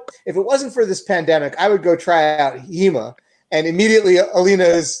 if it wasn't for this pandemic, I would go try out HEMA. And immediately, Alina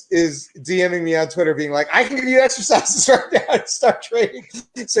is DMing me on Twitter, being like, "I can give you exercises right now to start training."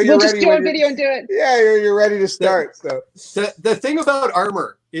 So you're We'll just ready. do a when you're- video and do it. Yeah, you're ready to start. So The thing about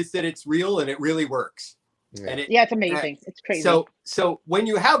armor is that it's real and it really works. And it, Yeah, it's amazing. It's crazy. So when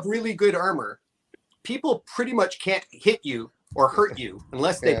you have really good armor, people pretty much can't hit you or hurt you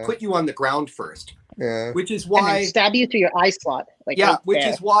unless they Yeah. put you on the ground first. yeah, Which is and then why stab you through your eye slot. Like yeah, right which there.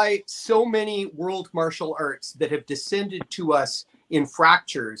 is why so many world martial arts that have descended to us in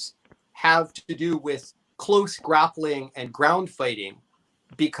fractures have to do with close grappling and ground fighting,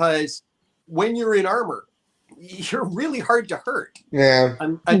 because when you're in armor, you're really hard to hurt yeah.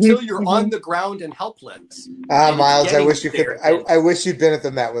 until you're on the ground and helpless. And Miles, I getting wish you could. there. I wish you'd been at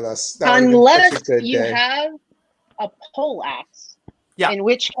the Met with us. That would've been such a Unless good you day. have a pole axe. Yeah. In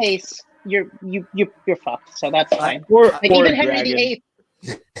which case you're fucked. So that's fine. Or Like even Henry dragon. VIII.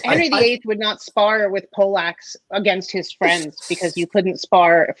 Henry VIII would not spar with poleaxe against his friends because you couldn't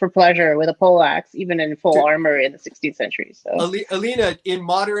spar for pleasure with a poleaxe, even in full armor in the 16th century. So, Alina, in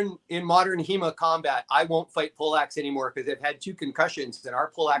modern HEMA combat, I won't fight poleaxe anymore because I've had 2 concussions and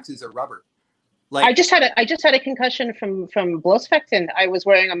our poleaxes are rubber. Like I just had a concussion from Blosfectin. I was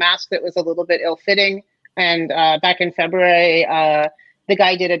wearing a mask that was a little bit ill-fitting, and back in February, the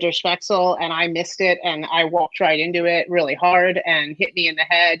guy did a Durchwechsel and I missed it, and I walked right into it really hard and hit me in the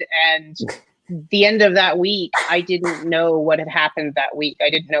head. And the end of that week, I didn't know what had happened that week. I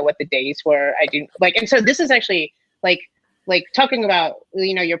didn't know what the days were. I didn't like, and so this is actually like talking about,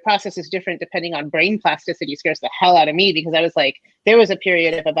 you know, your process is different depending on brain plasticity scares the hell out of me, because I was like, there was a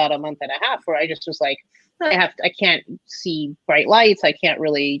period of about a month and a half where I just was like, I can't see bright lights. I can't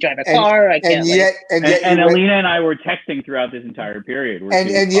really drive a car. I can't. And Alina and I were texting throughout this entire period.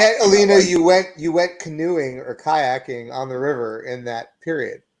 And yet, Alina, you went canoeing or kayaking on the river in that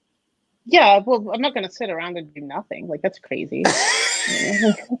period. Yeah, well, I'm not going to sit around and do nothing. Like, that's crazy.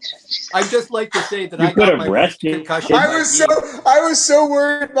 I'd just like to say that You I could got have my rested. concussion. I was so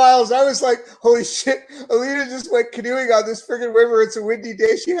worried, Miles. I was like, holy shit, Alina just went canoeing on this friggin' river. It's a windy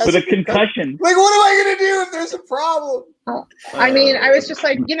day. She has with a concussion. Like, what am I gonna do if there's a problem? I mean, I was just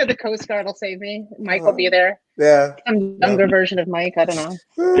like, you know, the Coast Guard will save me. Mike will be there. Yeah. Some younger version of Mike. I don't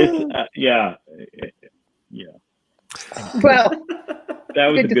know. Yeah. Well, that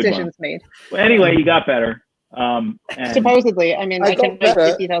was good a good decisions one. made. Well, anyway, you got better. And, Supposedly, I mean, I can write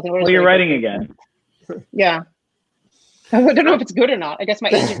 50,000 words. well, you're writing again. Yeah. I don't know if it's good or not. I guess my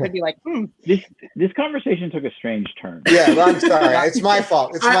agent could be like, This conversation took a strange turn. Yeah, well, I'm sorry. It's my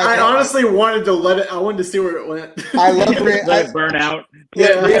fault. It's my fault. I honestly wanted to let it. I wanted to see where it went. I love Let it burn out.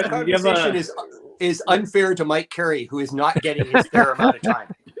 Yeah. This conversation is unfair to Mike Carey, who is not getting his fair amount of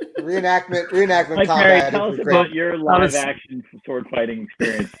time. Reenactment Mike Perry, combat. tell us about your live action sword fighting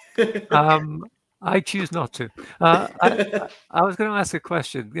experience. I choose not to. I was going to ask a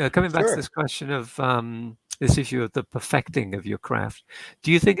question. Coming back to this question of this issue of the perfecting of your craft,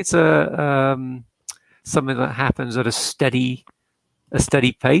 do you think it's something that happens at a steady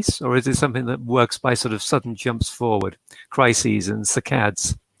pace, or is it something that works by sort of sudden jumps forward, crises and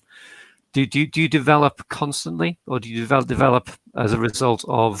saccades? Do you develop constantly, or do you develop as a result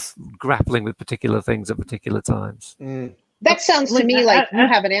of grappling with particular things at particular times? that sounds to me like you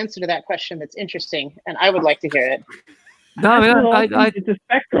have an answer to that question that's interesting, and I would like to hear it. No, it's a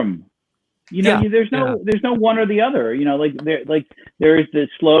spectrum. You know, there's no one or the other. You know, there is the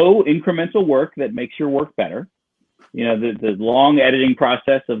slow incremental work that makes your work better. You know, the long editing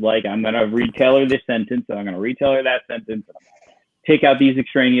process of like, I'm going to retailer this sentence and I'm going to retailer that sentence. And I'm going to take out these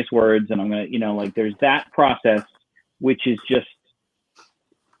extraneous words and I'm going to, you know, like there's that process, which is just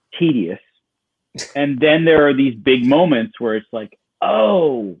tedious. And then there are these big moments where it's like,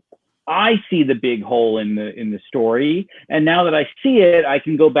 oh, I see the big hole in the story. And now that I see it, I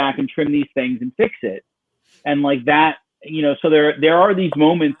can go back and trim these things and fix it. And like that, you know, so there are these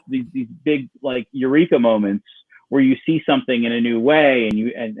moments, these big like eureka moments where you see something in a new way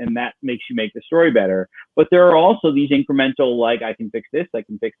and that makes you make the story better. But there are also these incremental, like, I can fix this, I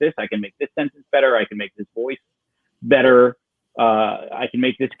can fix this, I can make this sentence better, I can make this voice better, I can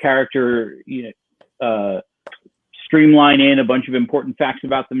make this character, you know, streamline in a bunch of important facts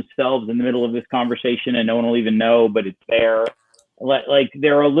about themselves in the middle of this conversation and no one will even know, but it's there. Like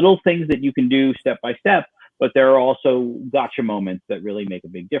there are little things that you can do step by step, but there are also gotcha moments that really make a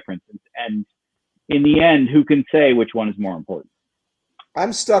big difference. And in the end, who can say which one is more important?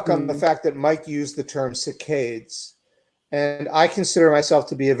 I'm stuck on the fact that Mike used the term saccades, and I consider myself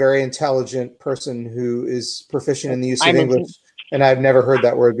to be a very intelligent person who is proficient in the use of English, and I've never heard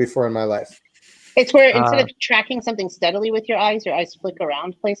that word before in my life. It's where instead of tracking something steadily with your eyes flick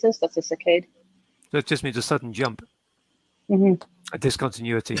around places. That's a saccade. So it just means a sudden jump, a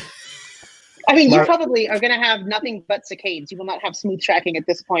discontinuity. I mean, you probably are going to have nothing but saccades. You will not have smooth tracking at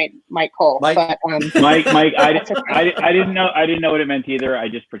this point, Mike Cole. Mike, but, Mike, I didn't know what it meant either. I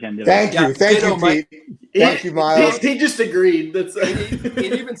just pretended. Thank you, Pete. Thank you, Miles. He just agreed. That's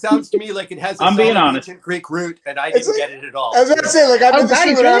it even sounds to me like it has a I'm being solid honest. ancient Greek root, and I didn't get it at all. I was going to say, like, I'm in the guys,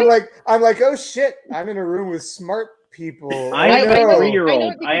 room, and really? I'm like, oh shit, I'm in a room with smart people. I'm a know.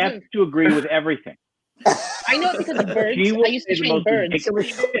 3-year-old. I have to agree with everything. I know it because of birds. She I used to train birds. ridiculous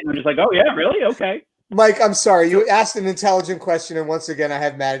shit, and I'm just like, oh yeah, really? Okay. Mike, I'm sorry. You asked an intelligent question, and once again, I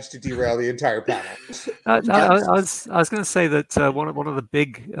have managed to derail the entire panel. I was going to say that one of the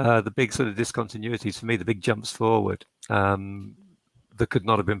big sort of discontinuities for me, the big jumps forward, that that could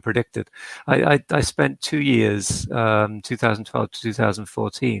not have been predicted. I spent 2 years, 2012 to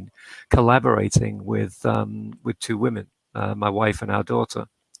 2014, collaborating with 2 women, my wife and our daughter.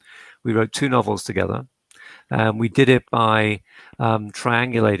 We wrote 2 novels together. We did it by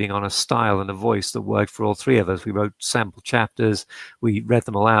triangulating on a style and a voice that worked for all 3 of us. We wrote sample chapters. We read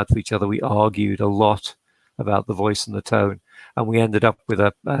them all out to each other. We argued a lot about the voice and the tone. And we ended up with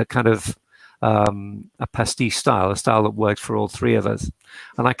a kind of a pastiche style, a style that worked for all 3 of us.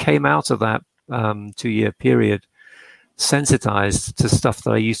 And I came out of that 2-year period sensitized to stuff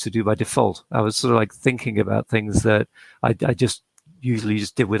that I used to do by default. I was sort of like thinking about things that I just usually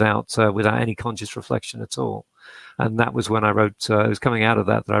just did without any conscious reflection at all. And that was when I wrote, it was coming out of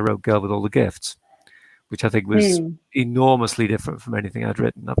that I wrote Girl with All the Gifts, which I think was enormously different from anything I'd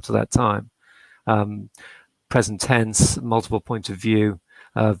written up to that time. Present tense, multiple points of view,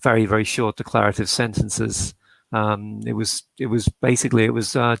 very, very short declarative sentences. It was basically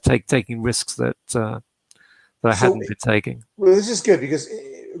taking risks that I hadn't been taking. Well, this is good because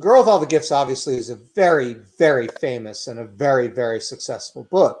Girl with All the Gifts obviously is a very, very famous and a very, very successful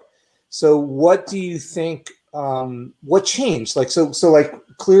book. So what do you think, what changed? Like, so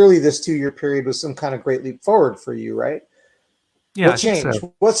clearly this 2-year period was some kind of great leap forward for you, right? Yeah. What changed?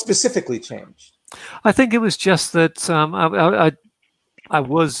 So. What specifically changed? I think it was just that I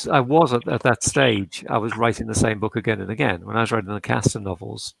was at that stage. I was writing the same book again and again. When I was writing the Castor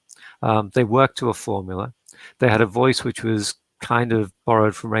novels, they worked to a formula. They had a voice which was kind of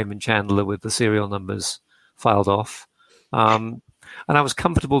borrowed from Raymond Chandler with the serial numbers filed off. And I was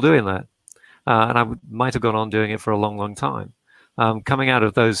comfortable doing that. And I might have gone on doing it for a long, long time. Coming out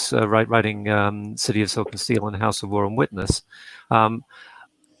of those writing City of Silk and Steel and House of War and Witness,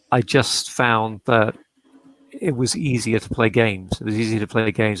 I just found that it was easier to play games. It was easier to play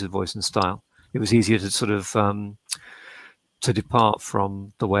games with voice and style. It was easier to sort of to depart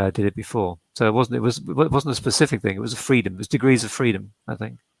from the way I did it before. So it wasn't a specific thing. It was a freedom. It was degrees of freedom, I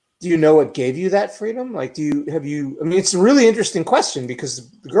think. Do you know what gave you that freedom? Like, I mean, it's a really interesting question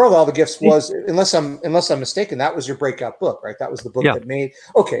because The Girl with All the Gifts was, unless I'm mistaken, that was your breakout book, right? That was the book that made,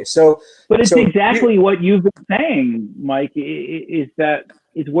 okay. So, but it's exactly what you've been saying, Mike, is that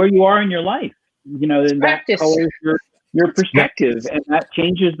it's where you are in your life, you know, and that colors your perspective, and that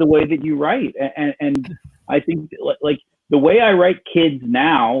changes the way that you write. And I think like the way I write kids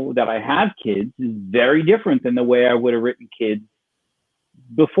now that I have kids is very different than the way I would have written kids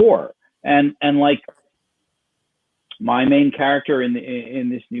before. And like my main character in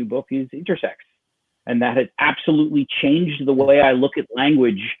this new book is intersex, and that has absolutely changed the way I look at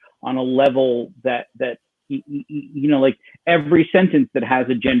language on a level that you know, like every sentence that has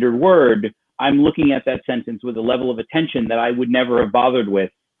a gendered word, I'm looking at that sentence with a level of attention that I would never have bothered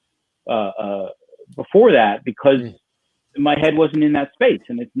with before that, because my head wasn't in that space.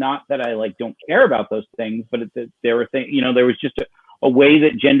 And it's not that I like don't care about those things, but there were things, you know, there was just a way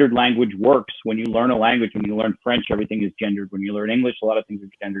that gendered language works. When you learn a language, when you learn French, everything is gendered. When you learn English, a lot of things are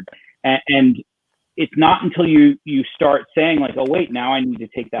gendered. And it's not until you start saying like, oh wait, now I need to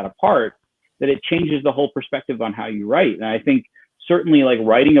take that apart, that it changes the whole perspective on how you write. And I think certainly like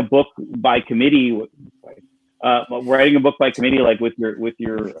writing a book by committee, like with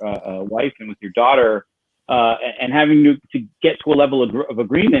your wife and with your daughter, and having to get to a level of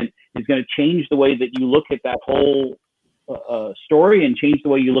agreement is going to change the way that you look at that whole story, and change the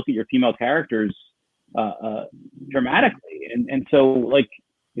way you look at your female characters dramatically. And so like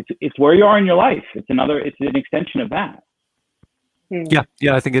it's where you are in your life. It's an extension of that.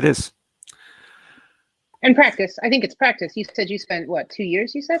 Yeah, I think it is. And practice. I think it's practice. You said you spent 2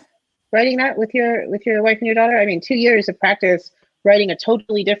 years, you said, writing that with your wife and your daughter? I mean, 2 years of practice writing a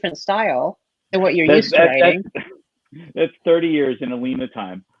totally different style than what you're used to writing. That's 30 years in Alina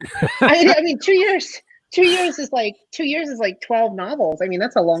time. I mean, 2 years. 2 years is like 12 novels. I mean,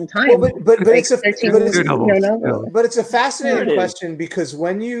 that's a long time. Well, but like it's a fascinating question, because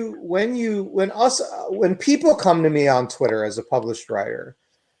when people come to me on Twitter as a published writer,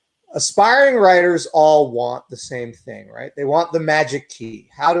 aspiring writers all want the same thing, right? They want the magic key.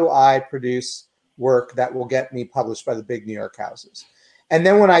 How do I produce work that will get me published by the big New York houses? And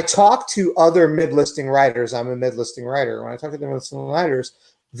then when I talk to other mid-listing writers, I'm a mid-listing writer. When I talk to them mid-listing writers,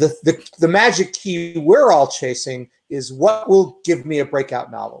 the magic key we're all chasing is what will give me a breakout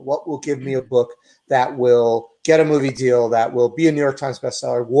novel, what will give me a book that will get a movie deal, that will be a New York Times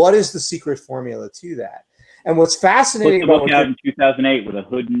bestseller. What is the secret formula to that? And what's fascinating about book out in 2008 with a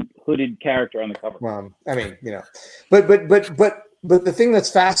hooded character on the cover. Well, I mean, you know, but the thing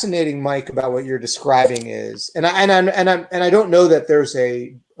that's fascinating, Mike, about what you're describing is, and I don't know that there's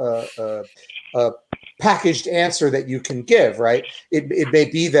a packaged answer that you can give, right? It may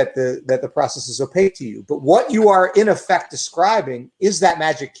be that the process is opaque to you, but what you are in effect describing is that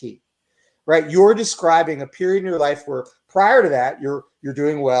magic key, right? You're describing a period in your life where prior to that you're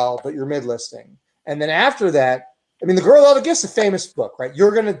doing well, but you're mid-listing, and then after that, I mean, The Girl with All the Gifts, a famous book, right?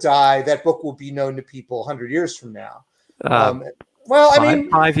 You're going to die. That book will be known to people 100 years from now. Well, I mean,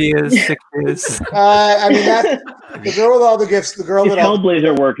 5 years, 6 years. I mean, that The Girl with All the Gifts, the girl His that all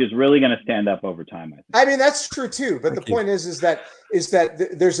Hellblazer work is really going to stand up over time, I think. I mean, that's true too. But the point is that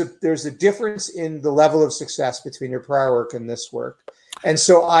there's a difference in the level of success between your prior work and this work. And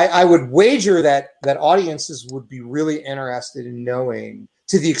so I would wager that audiences would be really interested in knowing,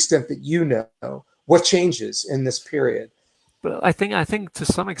 to the extent that you know, what changes in this period. But I think to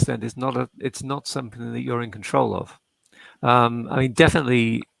some extent it's not something that you're in control of. I mean,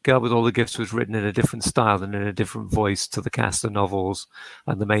 definitely Girl with All the Gifts was written in a different style and in a different voice to the cast of novels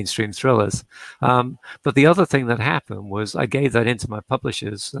and the mainstream thrillers. But the other thing that happened was I gave that into my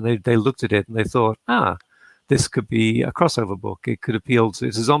publishers, and they looked at it and they thought, this could be a crossover book. It could appeal to,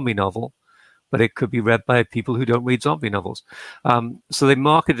 it's a zombie novel, but it could be read by people who don't read zombie novels. So they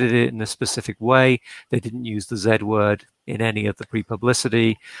marketed it in a specific way. They didn't use the Z word in any of the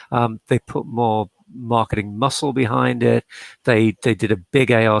pre-publicity. They put more marketing muscle behind it. They did a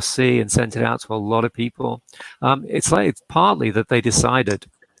big ARC and sent it out to a lot of people. It's partly that they decided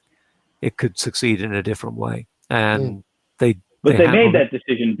it could succeed in a different way. And they made that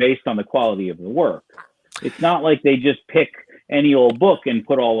decision based on the quality of the work. It's not like they just pick any old book and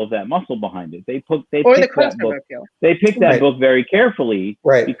put all of that muscle behind it. They picked that book very carefully,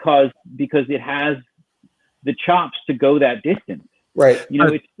 right? Because it has the chops to go that distance, right? You know,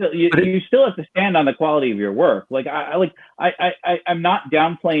 it's still, you still have to stand on the quality of your work. Like I'm not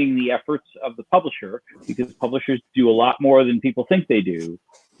downplaying the efforts of the publisher, because publishers do a lot more than people think they do.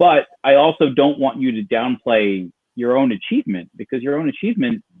 But I also don't want you to downplay your own achievement, because your own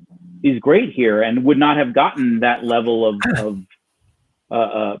achievement is great here and would not have gotten that level of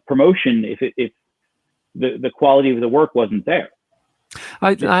promotion if the quality of the work wasn't there.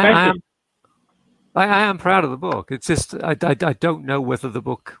 I am proud of the book. It's just I don't know whether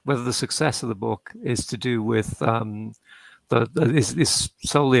the success of the book is to do with is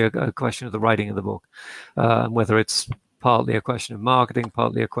solely a question of the writing of the book, whether it's partly a question of marketing,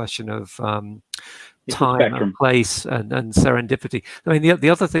 partly a question of time and place and serendipity. I mean, the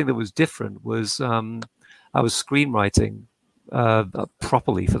other thing that was different was I was screenwriting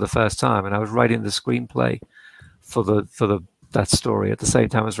properly for the first time, and I was writing the screenplay for that story at the same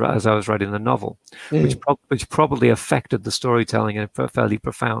time as I was writing the novel, which probably affected the storytelling in a fairly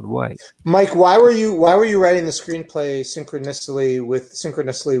profound way. Mike, why were you writing the screenplay synchronously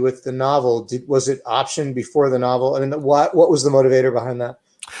with the novel? Was it optioned before the novel? I mean, what was the motivator behind that?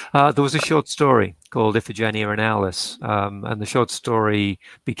 There was a short story called Iphigenia and Alice, and the short story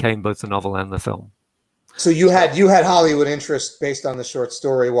became both the novel and the film. So you had Hollywood interest based on the short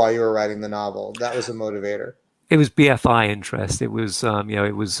story while you were writing the novel. That was a motivator. It was BFI interest. It was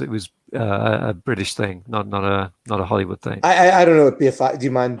it was a British thing, not a Hollywood thing. I don't know what BFI. Do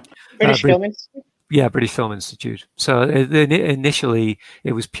you mind? British Film Institute. Yeah, British Film Institute. So initially,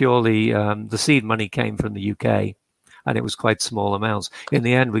 it was purely the seed money came from the UK. And it was quite small amounts. In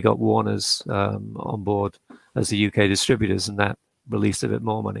the end, we got Warner's on board as the UK distributors, and that released a bit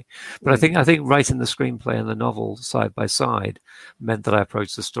more money. But I think writing the screenplay and the novel side by side meant that I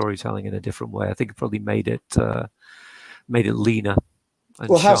approached the storytelling in a different way. I think it probably made it leaner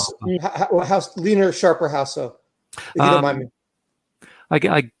and sharper. How leaner, sharper? How so? If you don't mind me.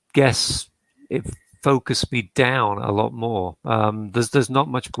 I guess it focused me down a lot more. There's not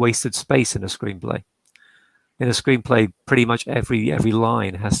much wasted space in a screenplay. In a screenplay, pretty much every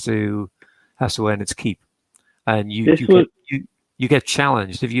line has to earn its keep, and you get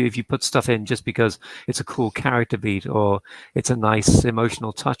challenged if you put stuff in just because it's a cool character beat or it's a nice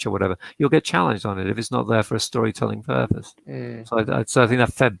emotional touch or whatever. You'll get challenged on it if it's not there for a storytelling purpose. So I think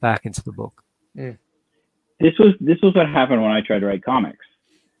that fed back into the book. This was what happened when I tried to write comics,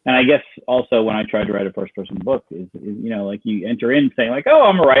 and I guess also when I tried to write a first-person book is like you enter in saying like, oh,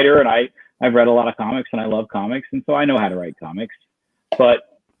 I'm a writer and I've read a lot of comics and I love comics, and so I know how to write comics. But,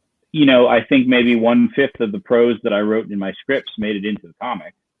 I think maybe 1/5 of the prose that I wrote in my scripts made it into the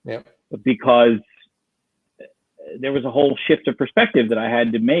comic. Yep. Because there was a whole shift of perspective that I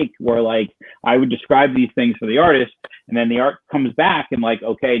had to make where like I would describe these things for the artist, and then the art comes back and like,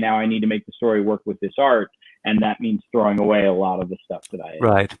 okay, now I need to make the story work with this art. And that means throwing away a lot of the stuff that I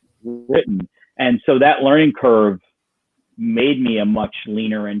had written. And so that learning curve made me a much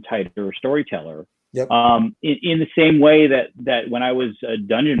leaner and tighter storyteller. Yep. In the same way that when I was a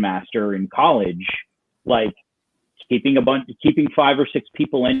dungeon master in college, like keeping 5 or 6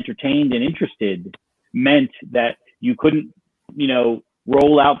 people entertained and interested meant that you couldn't,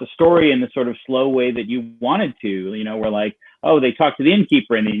 roll out the story in the sort of slow way that you wanted to. We're like, oh, they talk to the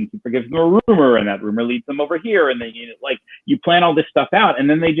innkeeper and the innkeeper gives them a rumor and that rumor leads them over here. And then, you plan all this stuff out and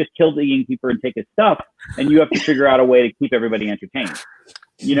then they just kill the innkeeper and take his stuff. And you have to figure out a way to keep everybody entertained,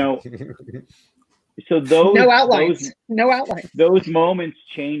 So no outlines. Those moments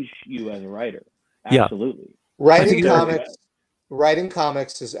change you as a writer. Absolutely. Yeah. Writing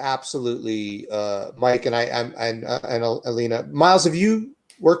comics is absolutely Mike and and Alina. Miles, have you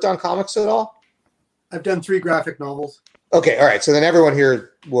worked on comics at all? I've done 3 graphic novels. Okay, all right. So then everyone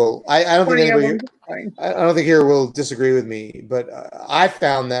here will. I don't think anybody. I don't think here will disagree with me. But I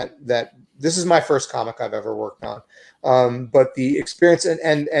found that this is my first comic I've ever worked on. But the experience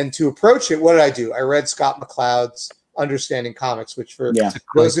and to approach it, what did I do? I read Scott McCloud's Understanding Comics, which for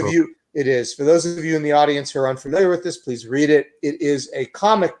those of you. It is. For those of you in the audience who are unfamiliar with this, please read it. It is a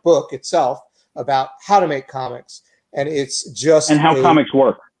comic book itself about how to make comics. And it's just... And how comics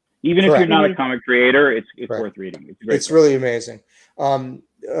work. Even if you're not a comic creator, it's worth reading. It's really amazing. And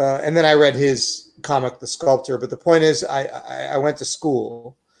then I read his comic, The Sculptor. But the point is, I went to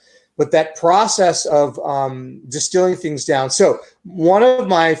school. But that process of distilling things down. So one of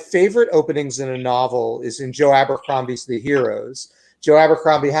my favorite openings in a novel is in Joe Abercrombie's The Heroes. Joe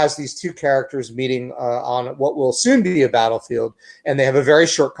Abercrombie has these 2 characters meeting on what will soon be a battlefield, and they have a very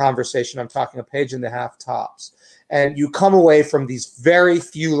short conversation. I'm talking a page and a half tops. And you come away from these very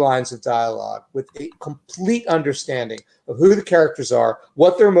few lines of dialogue with a complete understanding of who the characters are,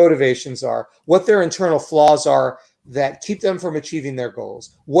 what their motivations are, what their internal flaws are that keep them from achieving their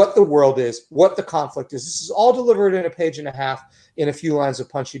goals, what the world is, what the conflict is. This is all delivered in a page and a half in a few lines of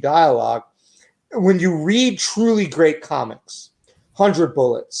punchy dialogue. When you read truly great comics, 100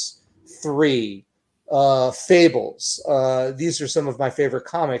 Bullets, 3, Fables. These are some of my favorite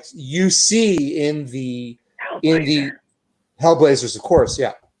comics. You see in the Hellblazers, of course.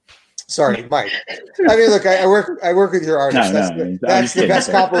 Yeah. Sorry, Mike. I mean, look, I work with your artist. That's the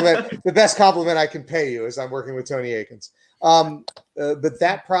best compliment. The best compliment I can pay you is I'm working with Tony Akins. But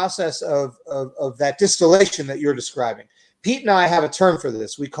that process of that distillation that you're describing, Pete and I have a term for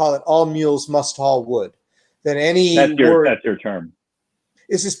this. We call it all mules must haul wood. That's your term.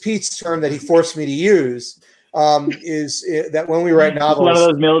 This is Pete's term that he forced me to use. Is that when we write novels, one of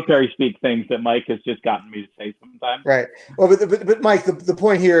those military speak things that Mike has just gotten me to say sometimes. Right. Well, but Mike, the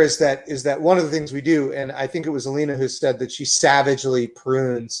point here is that one of the things we do, and I think it was Alina who said that she savagely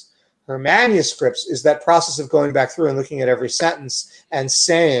prunes her manuscripts, is that process of going back through and looking at every sentence and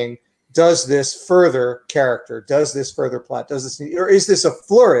saying, does this further character? Does this further plot? Does this, or is this a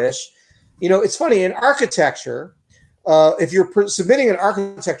flourish? It's funny in architecture. If you're submitting an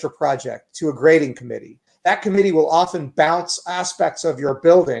architecture project to a grading committee, that committee will often bounce aspects of your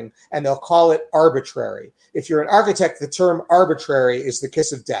building and they'll call it arbitrary. If you're an architect, the term arbitrary is the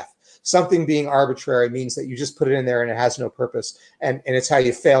kiss of death. Something being arbitrary means that you just put it in there and it has no purpose. And it's how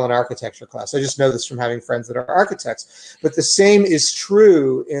you fail an architecture class. I just know this from having friends that are architects. But the same is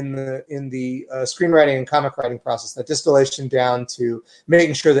true in the screenwriting and comic writing process, that distillation down to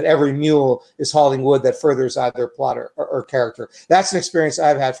making sure that every mule is hauling wood that furthers either plot or character. That's an experience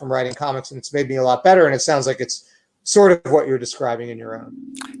I've had from writing comics, and it's made me a lot better. And it sounds like it's sort of what you're describing in your own.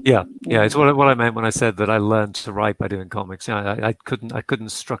 Yeah, it's what I meant when I said that I learned to write by doing comics. I couldn't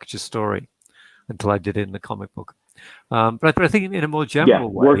structure story until I did it in the comic book. But I think in a more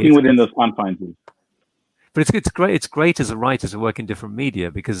general way, working within those confines. But it's great. It's great as a writer to work in different media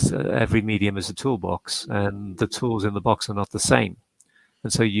because every medium is a toolbox, and the tools in the box are not the same.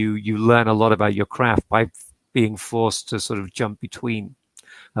 And so you learn a lot about your craft by being forced to sort of jump between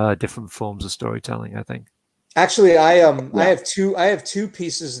different forms of storytelling, I think. Actually, I have two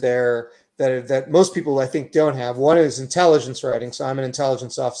pieces there that most people I think don't have. One is intelligence writing. So I'm an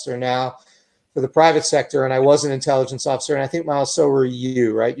intelligence officer now for the private sector, and I was an intelligence officer, and I think, Miles, so were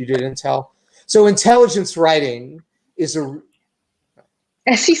you, right? You did intel. So intelligence writing is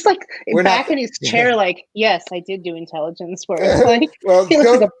As he's like back in his chair, like, yes, I did do intelligence work. Like, well, he looks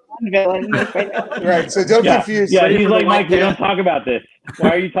like a Bond villain right now. Right. So don't confuse. Yeah, he's like, Mike, we don't talk about this. Why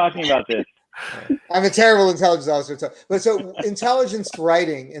are you talking about this? I'm a terrible intelligence officer. But so intelligence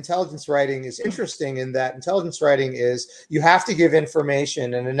writing is interesting in that intelligence writing is you have to give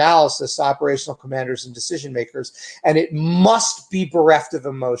information and analysis to operational commanders and decision makers, and it must be bereft of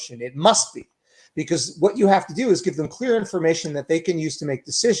emotion. It must be. Because what you have to do is give them clear information that they can use to make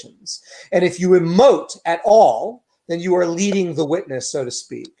decisions. And if you emote at all, then you are leading the witness, so to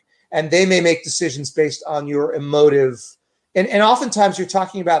speak. And they may make decisions based on your emotive And oftentimes you're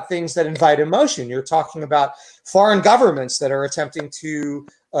talking about things that invite emotion. You're talking about foreign governments that are attempting to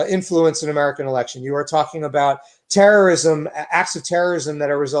influence an American election. You are talking about terrorism, acts of terrorism that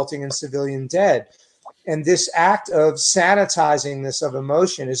are resulting in civilian dead. And this act of sanitizing this of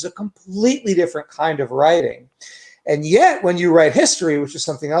emotion is a completely different kind of writing. And yet, when you write history, which is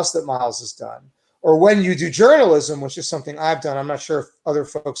something else that Miles has done, or when you do journalism, which is something I've done, I'm not sure if other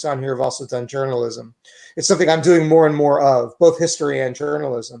folks on here have also done journalism. It's something I'm doing more and more of, both history and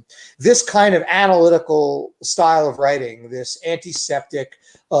journalism. This kind of analytical style of writing, this antiseptic,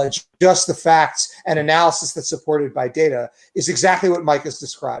 just the facts and analysis that's supported by data, is exactly what Mike is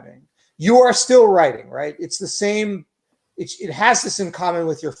describing. You are still writing, right? It's the same. It has this in common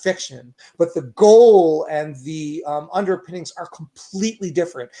with your fiction, but the goal and the underpinnings are completely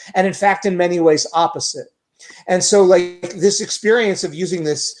different. And in fact, in many ways, opposite. And so like this experience of using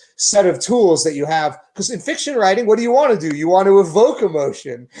this set of tools that you have, because in fiction writing, what do you want to do? You want to evoke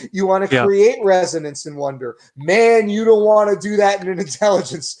emotion. You want to create resonance and wonder. Man, you don't want to do that in an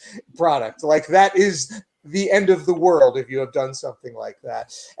intelligence product. Like that is the end of the world if you have done something like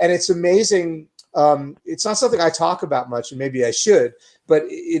that. And it's amazing. It's not something I talk about much, and maybe I should, but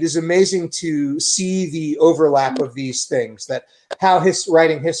it is amazing to see the overlap of these things, that how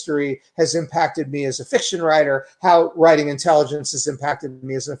writing history has impacted me as a fiction writer, how writing intelligence has impacted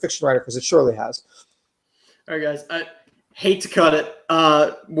me as a fiction writer, because it surely has. All right, guys, I hate to cut it.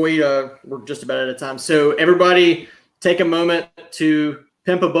 We're just about out of time. So everybody take a moment to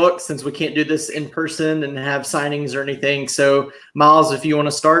pimp a book, since we can't do this in person and have signings or anything. So Miles, if you want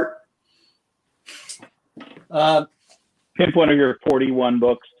to start. Pimp one of your 41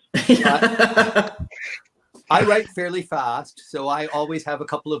 books. I write fairly fast, so I always have a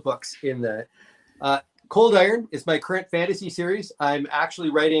couple of books in the Cold Iron is my current fantasy series. I'm actually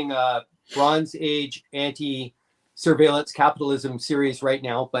writing a Bronze Age anti-surveillance capitalism series right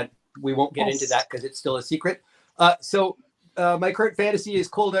now, but we won't get into that because it's still a secret. So my current fantasy is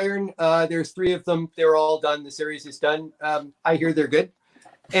Cold Iron. There's 3 of them. They're all done. The series is done. I hear they're good.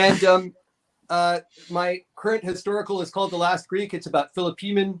 And my current historical is called The Last Greek. It's about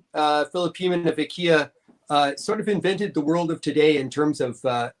Philopoemen. Philopoemen of Achaia sort of invented the world of today in terms of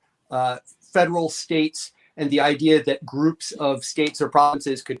federal states and the idea that groups of states or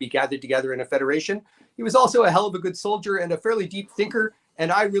provinces could be gathered together in a federation. He was also a hell of a good soldier and a fairly deep thinker. And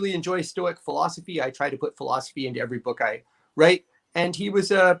I really enjoy Stoic philosophy. I try to put philosophy into every book I write. And he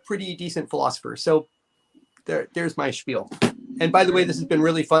was a pretty decent philosopher. So there's my spiel. And by the way, this has been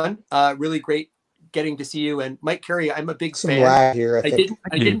really fun. Really great getting to see you. And Mike Carey, I'm a big fan. Lag here, I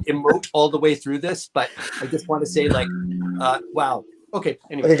didn't emote all the way through this, but I just want to say, like, wow. Okay.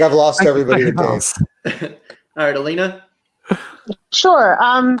 Anyway. I think I've lost everybody to Dave. All right, Alina. Sure.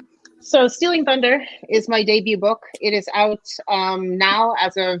 So Stealing Thunder is my debut book. It is out now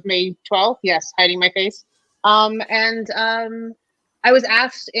as of May 12th. Yes, hiding my face. I was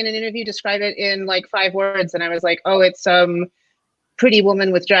asked in an interview to describe it in like 5 words, and I was like, oh, it's pretty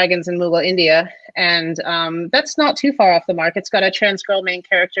woman with dragons in Mughal India. And that's not too far off the mark. It's got a trans girl main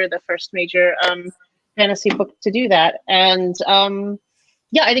character, the first major fantasy book to do that. And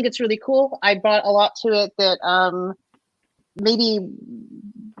yeah, I think it's really cool. I brought a lot to it that maybe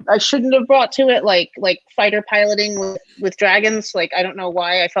I shouldn't have brought to it, like fighter piloting with dragons. Like, I don't know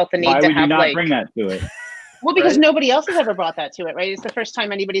why I felt the need to have, why would you not like, bring that to it? well, because nobody else has ever brought that to it, right? It's the first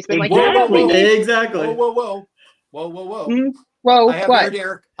time anybody's been like, Exactly. Whoa. Mm-hmm. Whoa, I have what?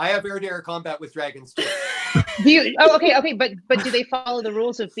 air-to-air combat with dragons too. Do you? Oh, okay. But do they follow the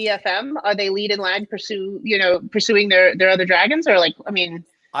rules of BFM? Are they lead and lag pursuing their other dragons, or like? I mean,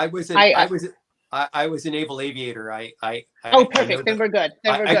 I was a naval aviator. Oh, perfect. Then we're good.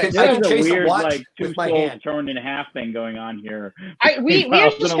 There's a weird like two souls turned in half thing going on here. We're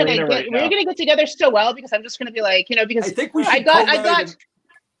gonna get together so well, because I'm just gonna be like, because I think we should. I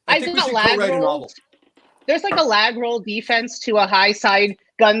got lag rolls. There's like a lag roll defense to a high side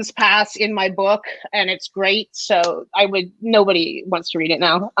guns pass in my book, and it's great. So nobody wants to read it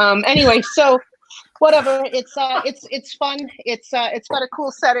now. Anyway, so whatever. It's fun. It's got a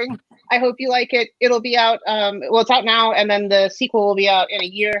cool setting. I hope you like it. It'll be out. It's out now, and then the sequel will be out in a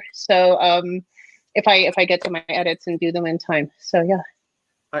year. So if I get to my edits and do them in time. So yeah.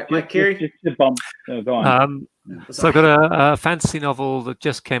 All right, Mike Carey. Just bump. Go on. So I've got a fantasy novel that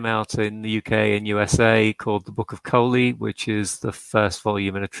just came out in the UK and USA called The Book of Coley, which is the first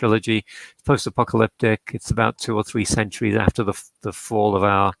volume in a trilogy. It's post-apocalyptic. It's about 2 or 3 centuries after the fall of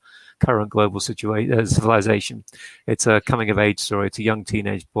our current global civilization. It's a coming-of-age story. It's a young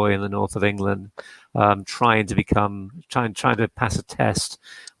teenage boy in the north of England trying to pass a test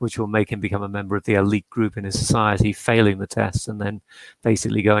which will make him become a member of the elite group in his society, failing the test, and then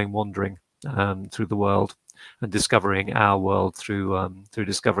basically going wandering through the world and discovering our world through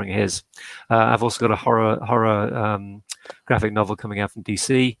discovering his. I've also got a horror graphic novel coming out from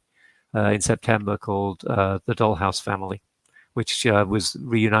DC in September called The Dollhouse Family, which was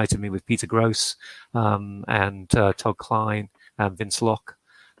reunited me with Peter Gross and Todd Klein and Vince Locke.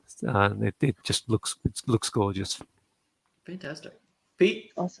 It just looks gorgeous. Fantastic.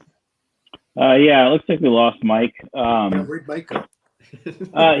 Pete? Awesome. Yeah, it looks like we lost Mike. Where'd Mike go?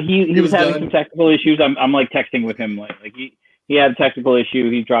 He was having some technical issues. I'm like texting with him, like he had a technical issue.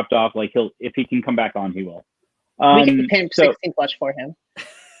 He dropped off. Like if he can come back on, he will. We can pimp 16th Watch for him.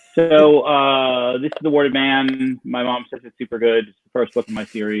 So this is The Warded Man. My mom says it's super good. It's the first book in my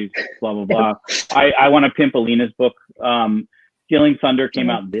series. Blah blah blah. I want to pimp Alina's book. Stealing Thunder came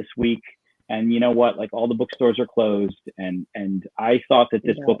out this week, and you know what? Like all the bookstores are closed, and I thought that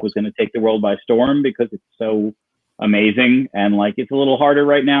this book was going to take the world by storm because it's so amazing, and like it's a little harder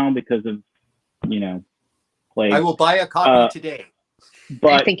right now because of plague. I will buy a copy today.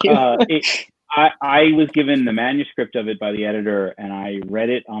 But Thank you. I was given the manuscript of it by the editor, and I read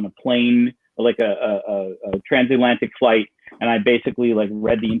it on a plane, like a transatlantic flight, and I basically like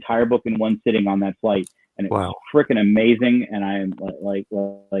read the entire book in one sitting on that flight, and it was freaking amazing. And I'm like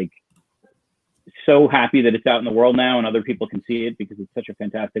so happy that it's out in the world now and other people can see it because it's such a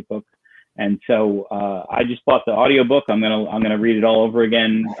fantastic book. And so I just bought the audiobook. I'm gonna read it all over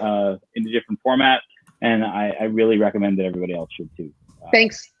again in a different format, and I really recommend that everybody else should too.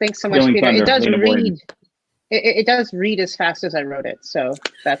 Thanks so much, Peter. It does read. It does read as fast as I wrote it, so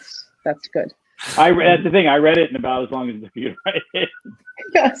that's good. That's the thing. I read it in about as long as the computer read it.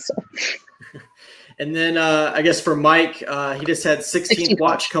 Yes. And then I guess for Mike, he just had 16th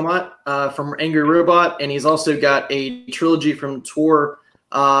Watch come out from Angry Robot, and he's also got a trilogy from Tor,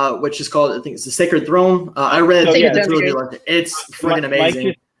 which is called, I think it's The Sacred Throne. I read the trilogy. It's freaking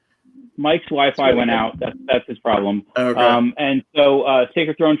amazing. Mike's Wi-Fi went out. That's his problem. Okay. And so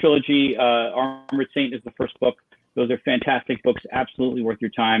Sacred Throne trilogy, Armored Saint is the first book. Those are fantastic books, absolutely worth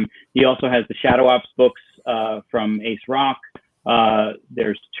your time. He also has the Shadow Ops books from Ace Rock.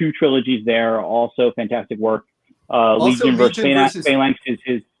 There's 2 trilogies there, also fantastic work. Legion versus Phalanx is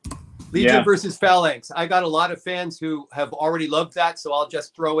his. Legion versus Phalanx. I got a lot of fans who have already loved that, so I'll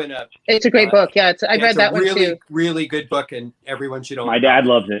just throw in a. It's a great book. Yeah, I read that one too. Really good book, and everyone should own it. My dad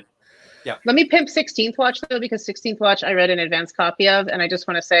loves it. Yeah. Let me pimp 16th Watch though, because 16th Watch I read an advanced copy of, and I just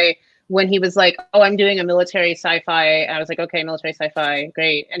want to say when he was like, "Oh, I'm doing a military sci-fi," I was like, "Okay, military sci-fi,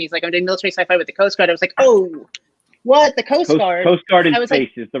 great." And he's like, "I'm doing military sci-fi with the Coast Guard." I was like, "Oh, what? The Coast Guard? Coast Guard in space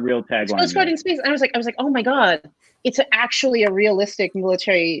is the real tagline. Coast Guard in space." And I was like, "Oh my god, it's actually a realistic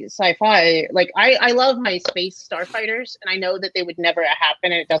military sci-fi." Like I love my space starfighters, and I know that they would never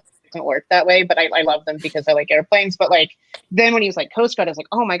happen, and it doesn't work that way, but I love them because I like airplanes. But like then when he was like Coast Guard, I was like,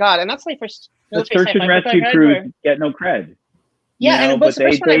 oh my god. And that's my first the search and rescue crews get no cred. Yeah, and but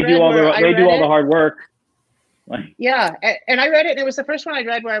they do all the hard work. Yeah, and I read it, and it was the first one I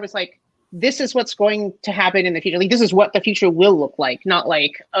read where I was like, this is what's going to happen in the future. Like this is what the future will look like, not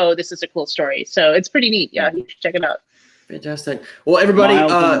like, oh, this is a cool story. So it's pretty neat. Yeah, you should check it out. Fantastic. Well, everybody,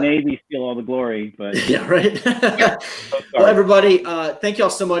 Navy steal all the glory, but yeah, right. Well, everybody, thank y'all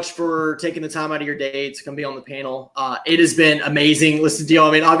so much for taking the time out of your day to come be on the panel. It has been amazing listening to y'all.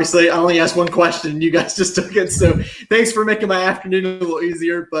 I mean, obviously, I only asked one question, you guys just took it, so thanks for making my afternoon a little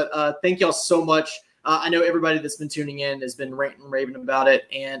easier. But thank y'all so much. I know everybody that's been tuning in has been ranting and raving about it,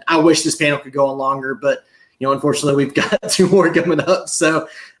 and I wish this panel could go on longer, but unfortunately, we've got 2 more coming up. So,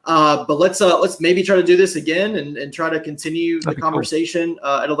 but let's maybe try to do this again and try to continue the conversation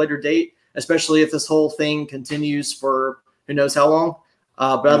at a later date, especially if this whole thing continues for who knows how long.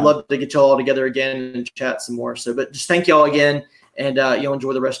 But I'd love to get y'all all together again and chat some more. So, but just thank y'all again, and you'll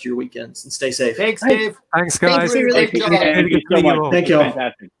enjoy the rest of your weekends and stay safe. Thanks, Dave. Thanks, guys. Thank you so much. Thank y'all.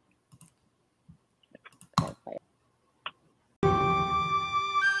 Fantastic.